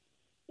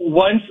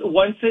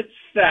 once it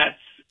sets,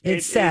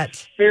 it's set.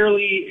 It's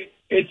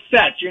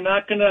set.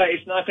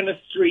 It's not gonna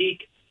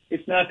streak.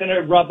 It's not going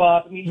to rub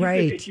off. I mean,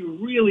 if you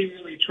really,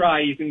 really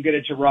try, you can get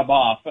it to rub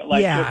off. But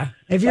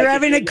if you're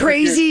having a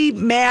crazy,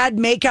 mad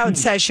makeout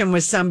session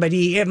with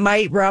somebody, it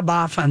might rub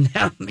off on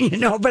them,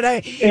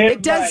 But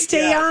it does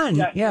stay on.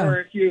 Yeah.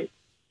 Or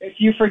if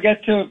you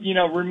forget to,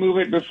 remove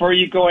it before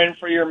you go in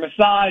for your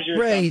massage or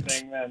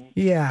something,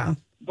 then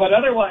But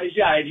otherwise,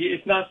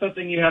 it's not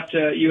something you have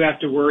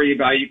to worry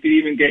about. You could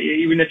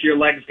even if your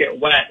legs get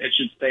wet, it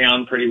should stay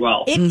on pretty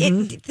well.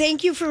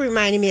 Thank you for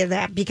reminding me of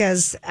that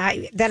because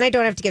then I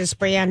don't have to get a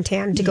spray on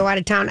tan to go out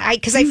of town.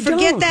 Because I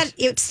forget that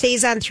it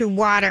stays on through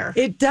water.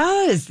 It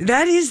does.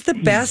 That is the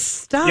best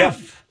stuff. Yep.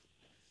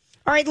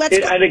 All right, let's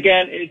go. And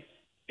again,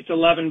 it's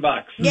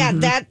 $11.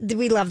 Yeah,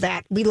 we love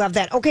that. We love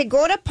that. Okay,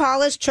 go to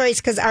Paula's Choice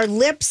because our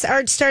lips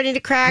are starting to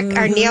crack.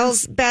 Our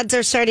nails beds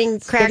are starting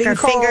to crack. Our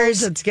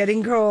fingers. It's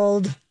getting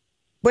cold.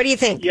 What do you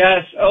think?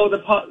 Yes. Oh, the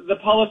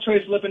Paula's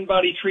Choice Lip and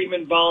Body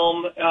Treatment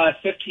Balm,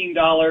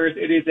 $15.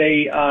 It is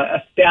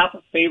a staff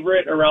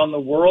favorite around the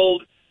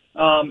world.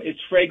 It's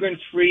fragrance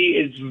free.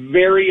 It's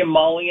very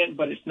emollient,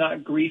 but it's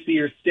not greasy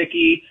or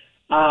sticky.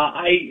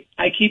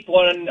 I keep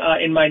one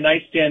in my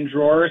nightstand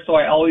drawer, so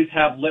I always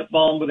have lip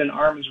balm within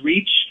arm's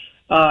reach.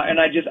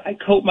 And I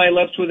coat my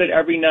lips with it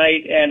every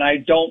night, and I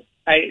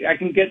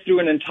can get through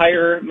an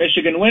entire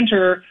Michigan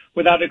winter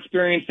without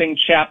experiencing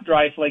chapped,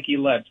 dry, flaky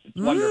lips. It's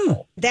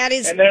wonderful. And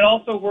then it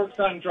also works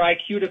on dry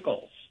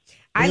cuticles.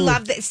 I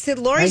love that. So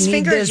Lori's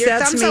fingers, your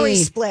thumb's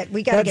always split.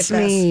 We got to get this.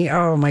 That's me.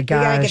 Oh, my gosh.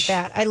 We got to get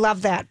that. I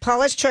love that.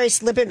 Paula's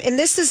Choice Lip and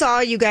this is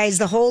all, you guys.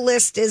 The whole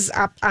list is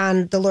up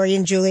on the Lori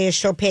and Julia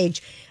show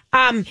page.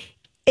 And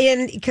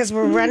because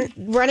we're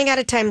running out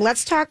of time,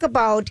 let's talk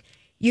about,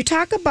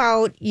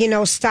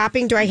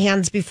 stopping dry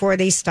hands before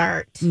they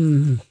start.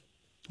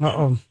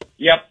 Uh-oh.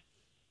 Yep.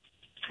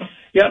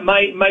 Yeah,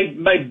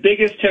 my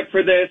biggest tip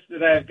for this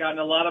that I've gotten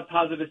a lot of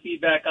positive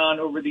feedback on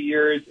over the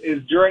years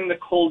is during the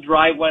cold,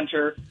 dry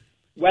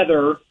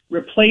weather,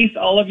 replace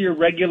all of your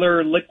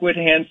regular liquid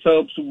hand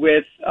soaps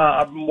with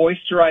a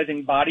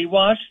moisturizing body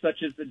wash,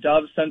 such as the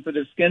Dove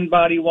Sensitive Skin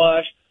Body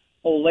Wash.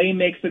 Olay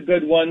makes a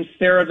good one.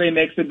 CeraVe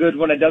makes a good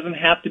one. It doesn't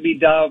have to be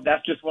Dove.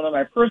 That's just one of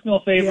my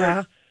personal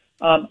favorites.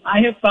 Yeah. I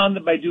have found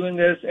that by doing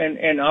this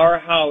in our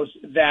house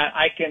that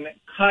I can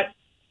cut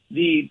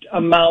the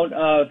amount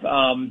of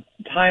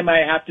time I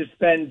have to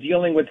spend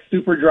dealing with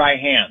super dry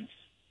hands.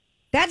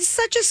 That's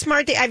such a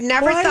smart thing. I've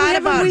never thought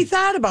about. Haven't we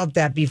thought about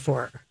that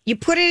before? You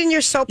put it in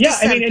your soap. Yeah,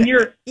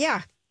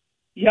 Yeah.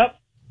 Yep.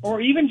 Or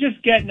even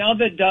just get now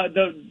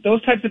that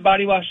those types of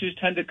body washes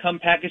tend to come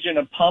packaged in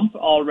a pump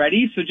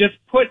already. So just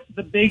put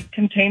the big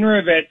container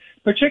of it,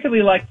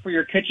 particularly like for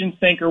your kitchen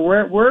sink or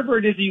wherever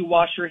it is you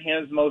wash your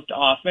hands most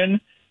often.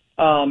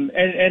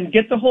 And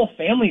get the whole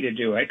family to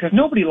do it because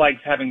nobody likes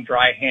having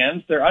dry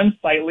hands. They're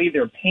unsightly.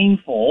 They're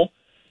painful.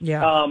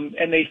 Yeah.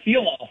 And they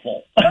feel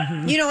awful.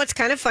 It's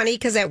kind of funny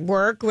because at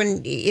work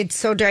when it's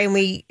so dry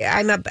and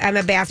I'm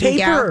a bathroom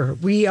gal.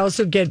 We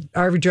also get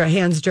our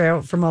hands dry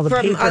out from all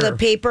the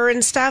paper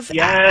and stuff.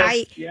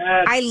 Yes,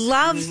 I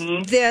love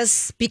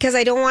this because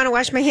I don't want to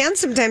wash my hands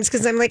sometimes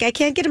because I'm like, I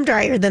can't get them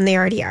drier than they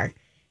already are.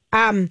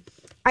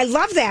 I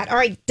love that. All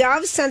right.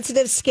 Dove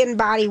Sensitive Skin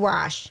Body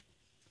Wash.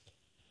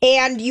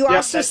 And you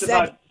also that's said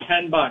about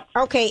 $10.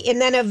 Okay,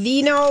 and then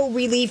Aveeno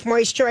Relief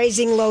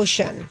Moisturizing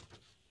Lotion.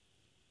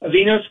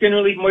 Aveeno Skin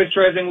Relief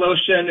Moisturizing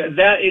Lotion.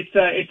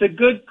 It's a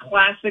good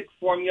classic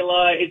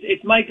formula.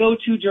 It's my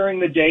go-to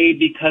during the day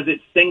because it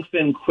sinks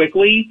in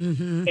quickly.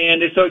 Mm-hmm.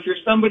 And so if you're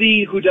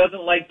somebody who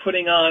doesn't like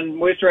putting on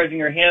moisturizing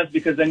your hands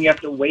because then you have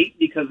to wait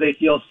because they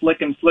feel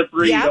slick and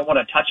slippery, you don't want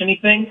to touch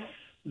anything.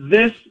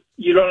 This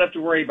you don't have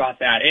to worry about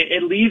that.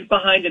 It leaves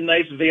behind a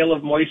nice veil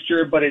of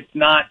moisture, but it's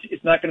not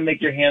going to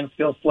make your hands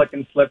feel slick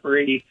and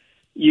slippery.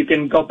 You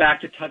can go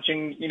back to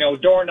touching,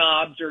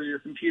 doorknobs or your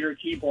computer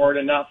keyboard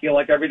and not feel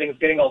like everything's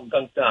getting all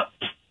gunked up.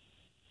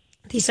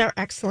 These are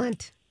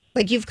excellent.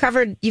 Like you've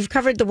covered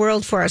the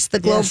world for us, the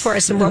globe for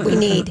us, and what we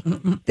need.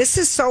 This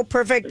is so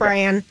perfect,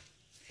 Brian.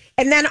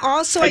 And then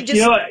also,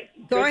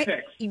 go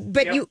ahead.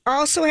 But you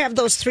also have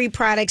those 3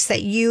 products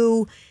that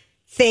you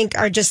think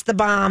are just the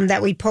bomb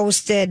that we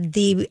posted.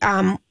 The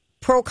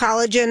Pro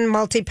Collagen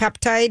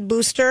Multipeptide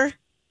Booster.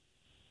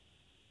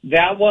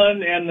 That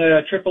one and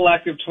the Triple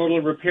Active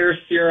Total Repair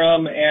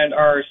Serum and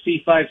our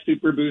C5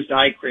 Super Boost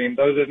Eye Cream.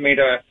 Those have made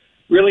a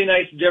really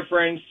nice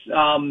difference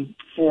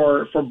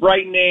for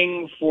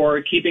brightening,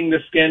 for keeping the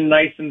skin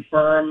nice and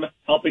firm,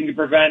 helping to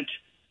prevent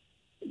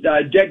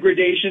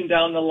degradation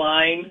down the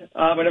line.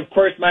 And of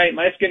course, my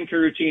skincare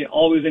routine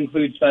always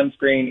includes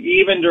sunscreen,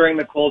 even during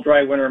the cold,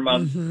 dry winter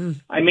months. Mm-hmm.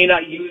 I may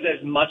not use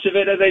as much of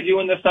it as I do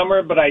in the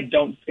summer, but I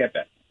don't skip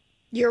it.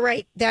 You're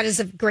right. That is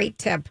a great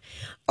tip.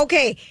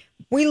 Okay.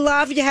 We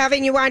love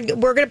having you on.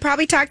 We're going to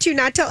probably talk to you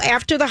not till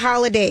after the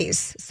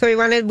holidays. So we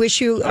want to wish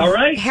you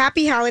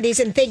happy holidays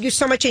and thank you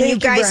so much. And you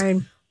guys,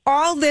 Brian.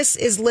 All this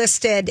is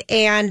listed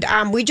and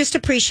we just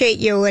appreciate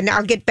you. And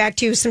I'll get back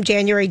to you some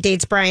January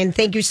dates, Brian.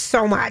 Thank you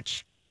so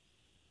much.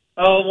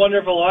 Oh,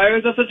 wonderful. I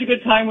always have such a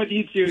good time with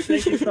you two.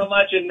 Thank you so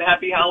much and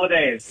happy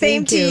holidays.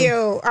 Same to you.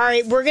 All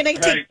right. We're going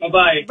to take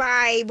bye-bye.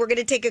 Bye. We're going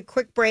to take a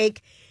quick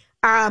break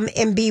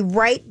and be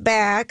right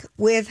back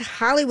with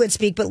Hollywood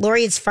Speak. But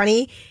Lori, it's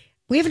funny.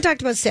 We haven't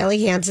talked about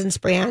Sally Hansen's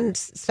brand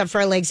stuff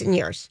for our legs and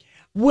yours.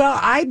 Well,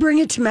 I bring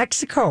it to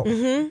Mexico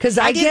because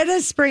I get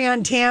a spray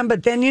on tan,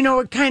 but then,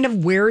 it kind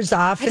of wears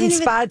off in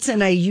spots,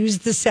 and I use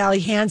the Sally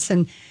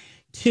Hansen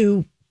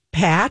to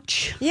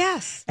patch,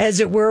 as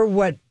it were,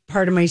 what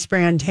part of my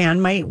spray on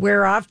tan might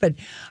wear off. But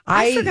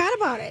I forgot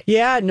about it.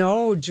 Yeah,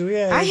 no,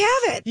 Julia. I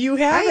have it. You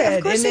have it.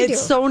 Of course and I do.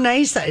 It's so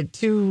nice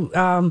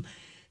to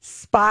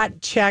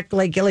spot check,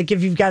 like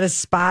if you've got a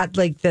spot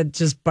like that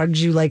just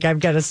bugs you, like I've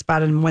got a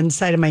spot on one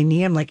side of my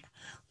knee, I'm like,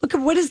 look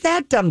at what is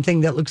that dumb thing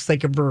that looks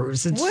like a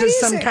bruise? It's just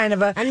some kind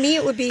of a. On me,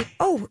 it would be,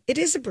 it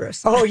is a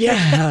bruise. Oh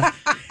yeah,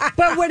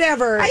 but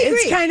whatever.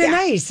 It's kind of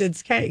nice.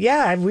 It's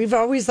we've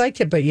always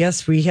liked it, but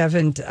yes, we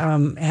haven't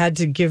had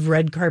to give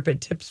red carpet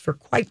tips for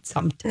quite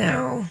some time.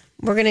 No,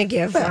 we're gonna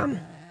give.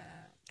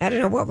 I don't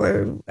know what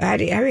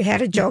I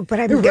had a joke, but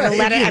I'm going to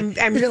let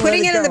it. I'm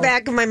putting it in the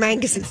back of my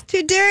mind because it's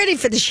too dirty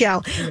for the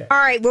show. Yeah. All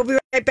right, we'll be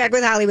right back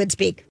with Hollywood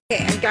Speak.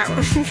 Okay, I've got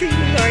one for you,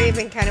 Lori. I've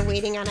been kind of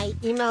waiting on. I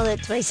emailed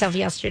it to myself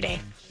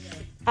yesterday.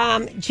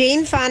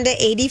 Jane Fonda,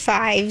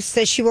 85,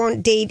 says she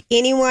won't date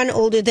anyone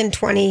older than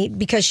 20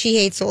 because she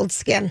hates old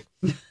skin.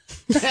 She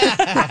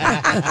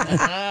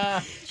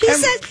said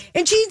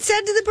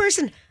to the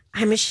person,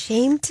 "I'm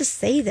ashamed to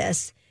say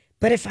this,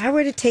 but if I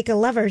were to take a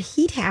lover,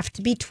 he'd have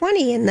to be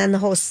 20. And then the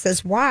host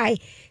says, "Why?"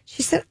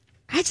 She said,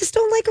 "I just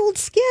don't like old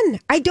skin.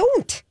 I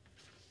don't."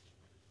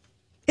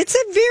 It's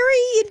a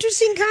very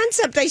interesting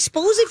concept. I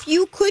suppose if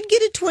you could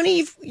get a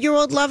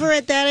 20-year-old lover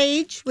at that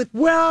age she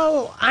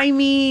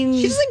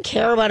doesn't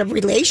care about a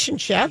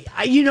relationship.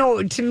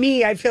 To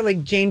me, I feel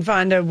like Jane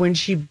Fonda, when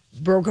she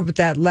broke up with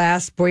that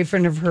last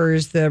boyfriend of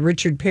hers, the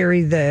Richard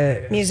Perry,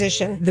 the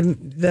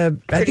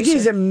musician, I think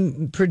he's a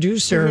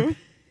producer. Mm-hmm.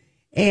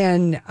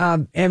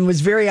 And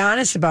was very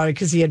honest about it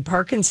because he had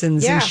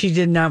Parkinson's and she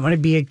did not want to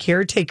be a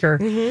caretaker.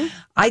 Mm-hmm.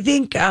 I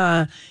think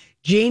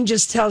Jane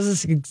just tells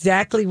us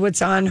exactly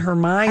what's on her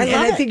mind.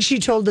 I think she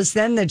told us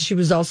then that she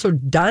was also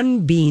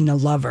done being a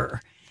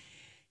lover.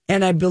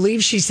 And I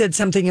believe she said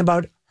something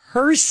about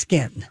her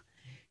skin.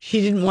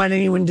 She didn't want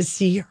anyone to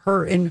see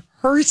her in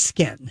her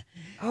skin.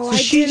 So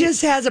she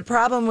just has a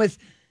problem with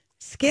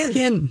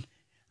skin.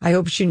 I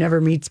hope she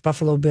never meets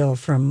Buffalo Bill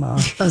from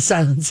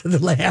Silence of the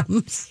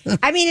Lambs.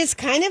 It's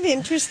kind of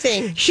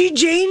interesting.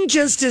 Jane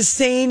just is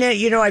saying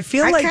it. I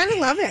feel like I kind of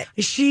love it.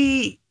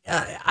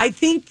 I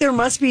think there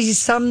must be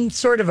some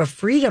sort of a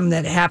freedom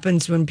that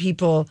happens when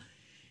people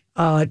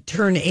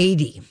turn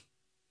 80.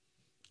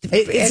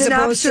 As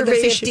opposed to the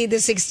 50, the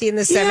 60, and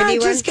the 70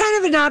 one? Just kind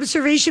of an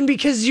observation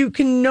because you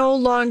can no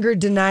longer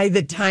deny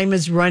that time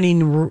is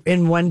running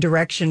in one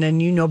direction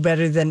and you know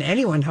better than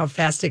anyone how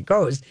fast it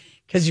goes.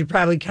 Because you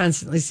probably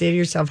constantly say to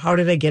yourself, how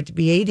did I get to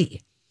be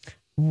 80?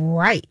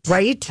 Right.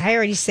 I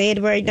already say it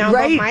right now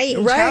about my age.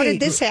 Right. How did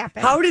this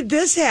happen?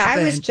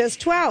 I was just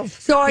 12.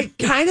 So I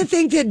kind of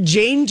think that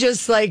Jane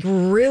just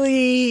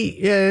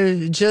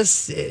really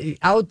just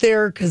out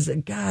there because,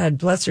 God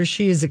bless her,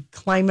 she is a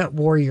climate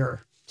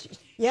warrior.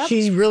 Yep.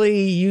 She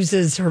really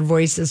uses her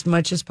voice as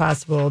much as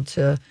possible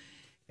to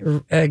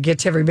get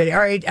to everybody. All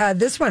right,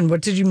 this one.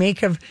 What did you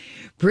make of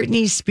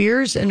Britney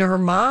Spears and her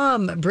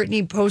mom?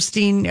 Britney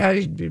posting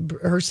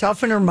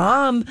herself and her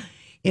mom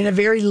in a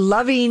very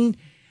loving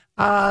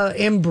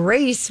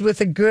embrace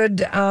with a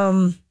good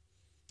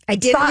I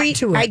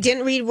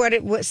didn't read what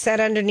it was said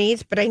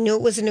underneath, but I knew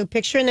it was a new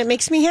picture, and it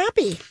makes me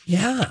happy.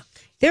 Yeah.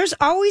 There's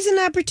always an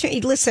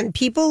opportunity. Listen,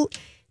 people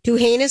do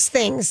heinous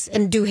things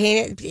and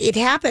it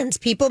happens.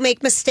 People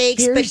make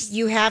mistakes, but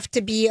you have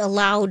to be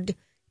allowed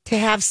to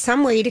have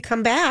some way to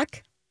come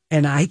back.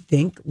 And I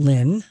think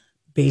Lynn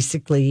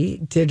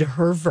basically did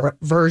her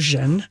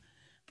version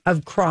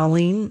of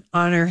crawling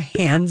on her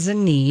hands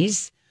and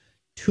knees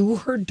to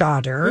her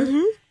daughter,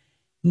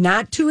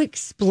 not to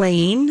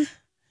explain,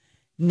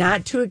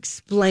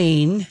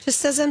 Just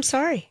says, I'm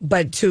sorry.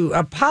 but to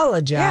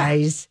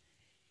apologize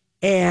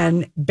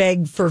and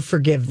beg for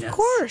forgiveness. Of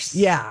course.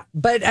 Yeah.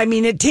 But I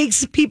mean, it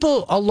takes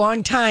people a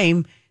long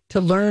time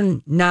to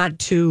learn not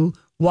to,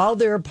 while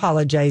they're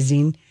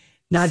apologizing,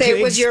 not Say to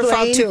it was your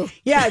fault explain- too.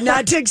 Yeah,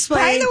 not to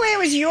explain. By the way, it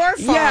was your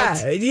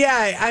fault.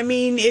 Yeah. I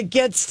mean, it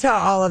gets to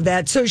all of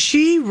that. So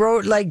she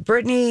wrote, like,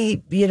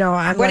 Brittany,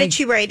 What did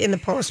she write in the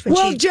post?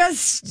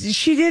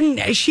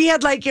 She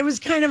had like, it was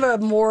kind of her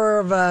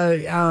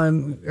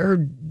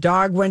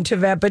dog went to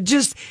vet, but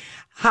just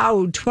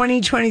how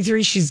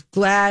 2023, she's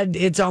glad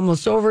it's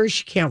almost over.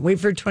 She can't wait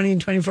for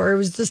 2024. It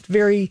was just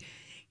very,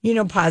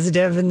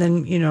 positive. And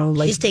then,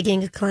 like, she's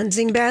taking a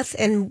cleansing bath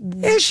and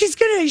yeah, she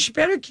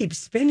better keep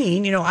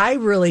spinning. I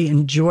really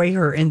enjoy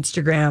her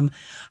Instagram.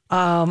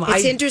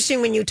 it's interesting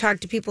when you talk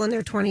to people in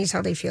their 20s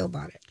how they feel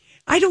about it.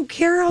 I don't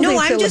care how they feel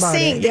about it. No, I'm just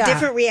saying the Yeah.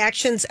 different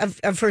reactions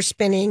of her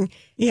spinning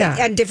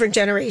and different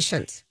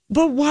generations.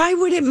 But why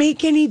would it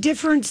make any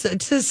difference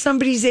to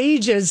somebody's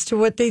age as to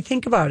what they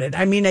think about it?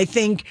 I mean, I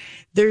think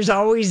there's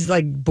always,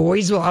 like,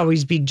 boys will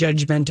always be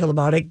judgmental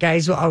about it.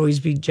 Guys will always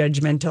be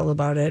judgmental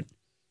about it.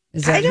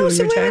 Is that I know who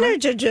some you're women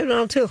talking are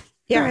judgmental too.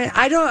 Yeah.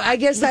 about? I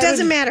guess It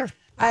doesn't matter.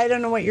 I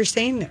don't know what you're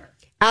saying there.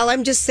 All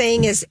I'm just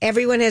saying is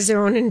everyone has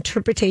their own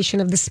interpretation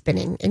of the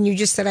spinning. And you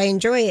just said, I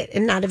enjoy it.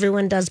 And not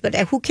everyone does. But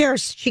who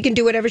cares? She can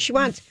do whatever she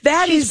wants.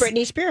 She's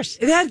Britney Spears.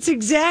 That's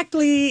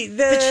exactly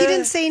the... But she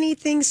didn't say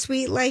anything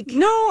sweet like...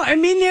 No, I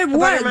mean, it About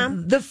was her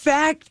mom? the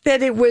fact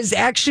that it was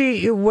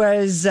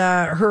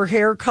her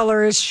hair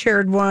colorist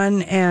shared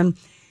one, and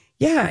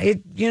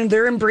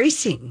they're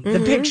embracing. The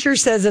picture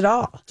says it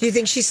all. Do you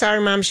think she saw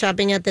her mom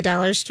shopping at the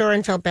dollar store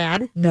and felt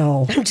bad?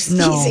 No, I'm just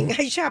teasing.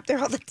 I shop there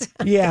all the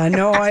time. Yeah,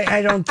 no,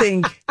 I don't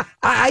think.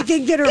 I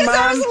think that her Because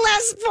that mom. was the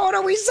last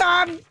photo we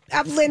saw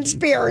of Lynn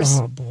Spears.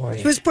 Oh boy,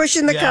 She was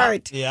pushing the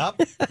cart.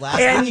 Yep.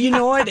 and you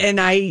know what?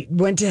 And I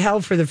went to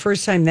hell for the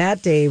first time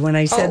that day when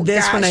I said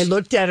this. gosh. When I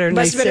looked at her, and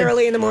Must I have been said,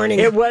 early in the morning.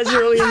 It was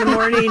early in the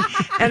morning,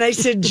 and I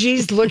said,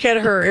 "Geez, look at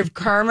her. If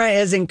karma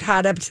isn't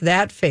caught up to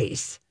that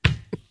face."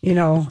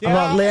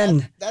 About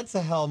Lynn. That's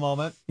a hell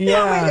moment.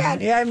 Yeah. Oh, my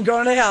God. Yeah, I'm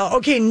going to hell.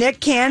 Okay,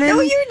 Nick Cannon.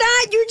 No, you're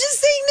not. You're just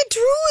saying the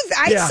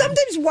truth. Yeah.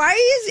 Sometimes,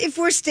 if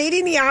we're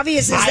stating the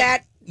obvious, is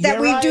that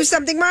you're we right. do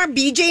something wrong?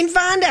 B. Jane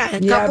Fonda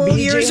a couple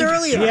years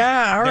earlier.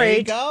 Yeah, all There you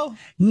right. go.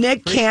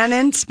 Nick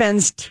Cannon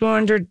spends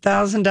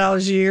 $200,000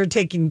 a year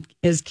taking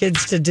his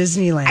kids to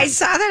Disneyland. I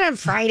saw that on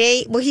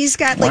Friday. Well, he's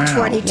got like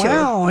 22.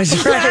 Wow,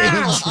 is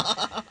right.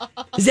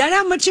 Is that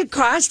how much it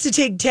costs to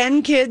take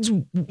 10 kids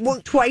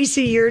twice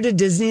a year to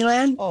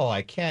Disneyland? Oh,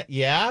 I can't.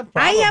 Yeah, I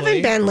probably.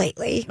 haven't been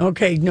lately.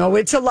 Okay, no,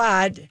 it's a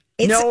lot.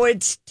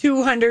 It's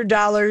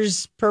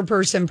 $200 per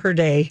person per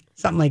day,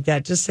 something like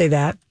that. Just say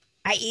that.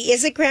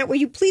 Is it, Grant? Will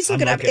you please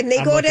look I'm it up? looking. And they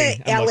I'm go looking.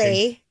 to I'm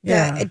L.A. looking.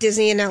 Yeah.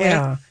 Disney in L.A.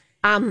 Yeah.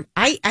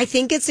 I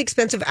think it's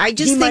expensive. I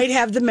just He think might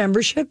have the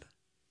membership,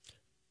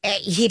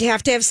 he'd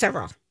have to have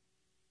several.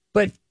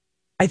 but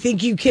I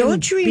think you can.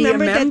 Don't you be a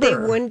remember that they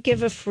member. wouldn't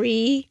give a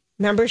free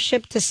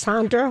membership to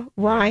Sandra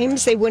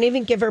Rhimes? They wouldn't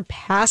even give her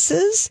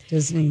passes.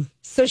 Disney?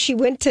 So she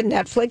went to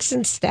Netflix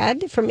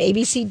instead from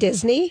ABC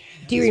Disney.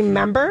 Do you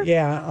remember?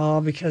 Yeah, all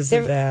because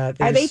of that. Are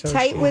They're they so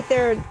tight cheap. with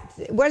their?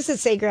 What does it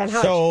say, Grant?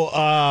 How So,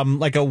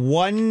 like a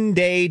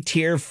 1-day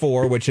tier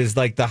 4, which is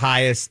like the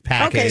highest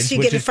package. Okay, so you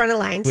which get in is- front of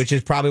lines. which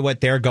is probably what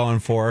they're going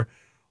for.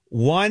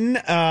 One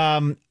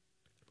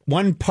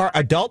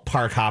adult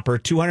park hopper,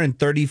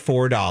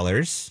 $234.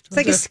 It's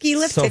like a ski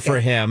lift So ticket. for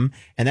him,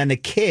 and then the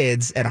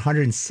kids at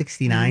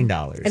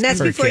 $169. And that's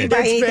per before you kid. buy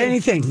That's anything.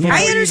 anything. Yeah. I Before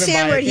you even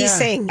understand buy what it. he's Yeah.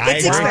 saying. I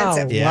It's agree.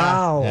 expensive. Yeah.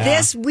 Wow.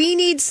 Yeah. We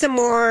need some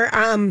more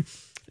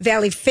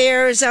Valley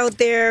Fairs out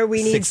there.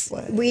 We need Six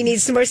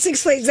Flags. some more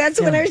Six Flags. That's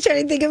what I was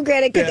trying to think of.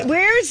 Granted,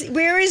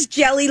 where is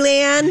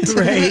Jellyland?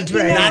 Right, You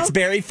right. know? Knott's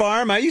Berry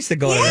Farm. I used to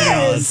go there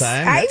all the Yes.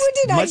 time. I That's went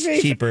to Knott's much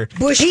Berry cheaper.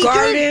 Busch He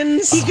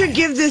Gardens. could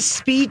give this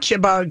speech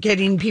about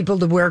getting people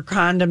to wear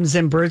condoms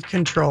and birth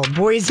control.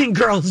 Boys and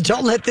girls,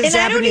 don't let this And I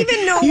happen. don't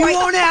even know you why-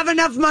 won't have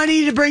enough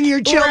money to bring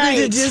your children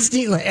Right. to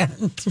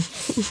Disneyland.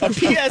 A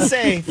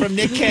PSA from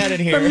Nick Cannon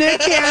here. From Nick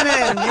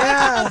Cannon,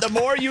 yeah. The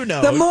more you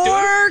know. The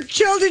more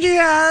children you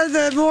have,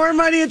 the more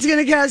money it's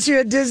going to cost you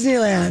at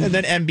Disneyland. And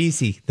then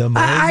NBC. The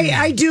more you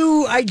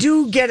know. I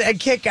do get a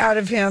kick out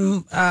of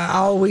him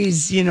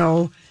always,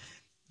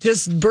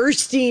 just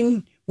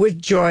bursting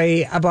with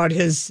joy about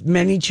his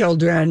many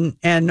children.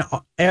 And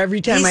every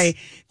time I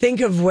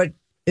think of what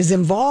is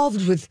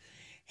involved with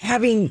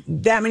having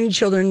that many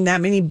children,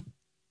 that many,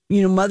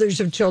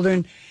 mothers of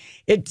children,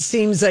 it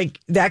seems like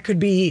that could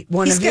be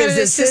one He's of got his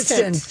an assistant.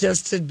 assistants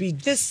just to be.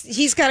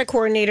 He's got a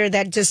coordinator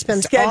that just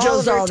spends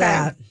Schedules all all of her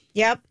time. that.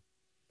 Yep.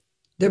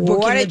 They're booking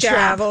What a the job.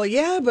 travel.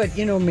 Yeah, but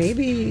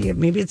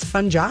maybe it's a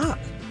fun job.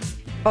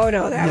 Oh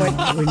no, that would.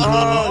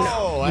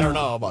 I don't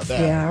know about that.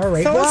 Yeah, all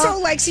right. So and so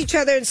likes each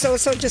other, and so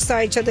just saw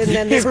each other, and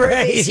then this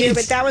birthday's here.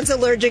 But that one's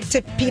allergic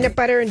to peanut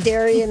butter and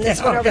dairy, and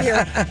this one over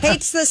here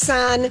hates the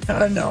sun.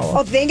 Oh no!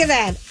 Oh, think of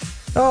that.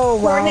 Oh,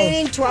 wow.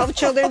 Coordinating 12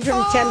 children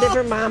from 10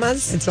 different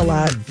mamas. It's a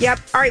lot. Yep.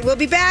 All right, we'll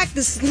be back.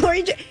 This is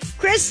Lori,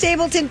 Chris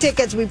Stapleton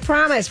tickets. We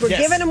promise. We're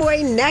giving them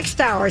away next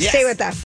hour. Stay with us.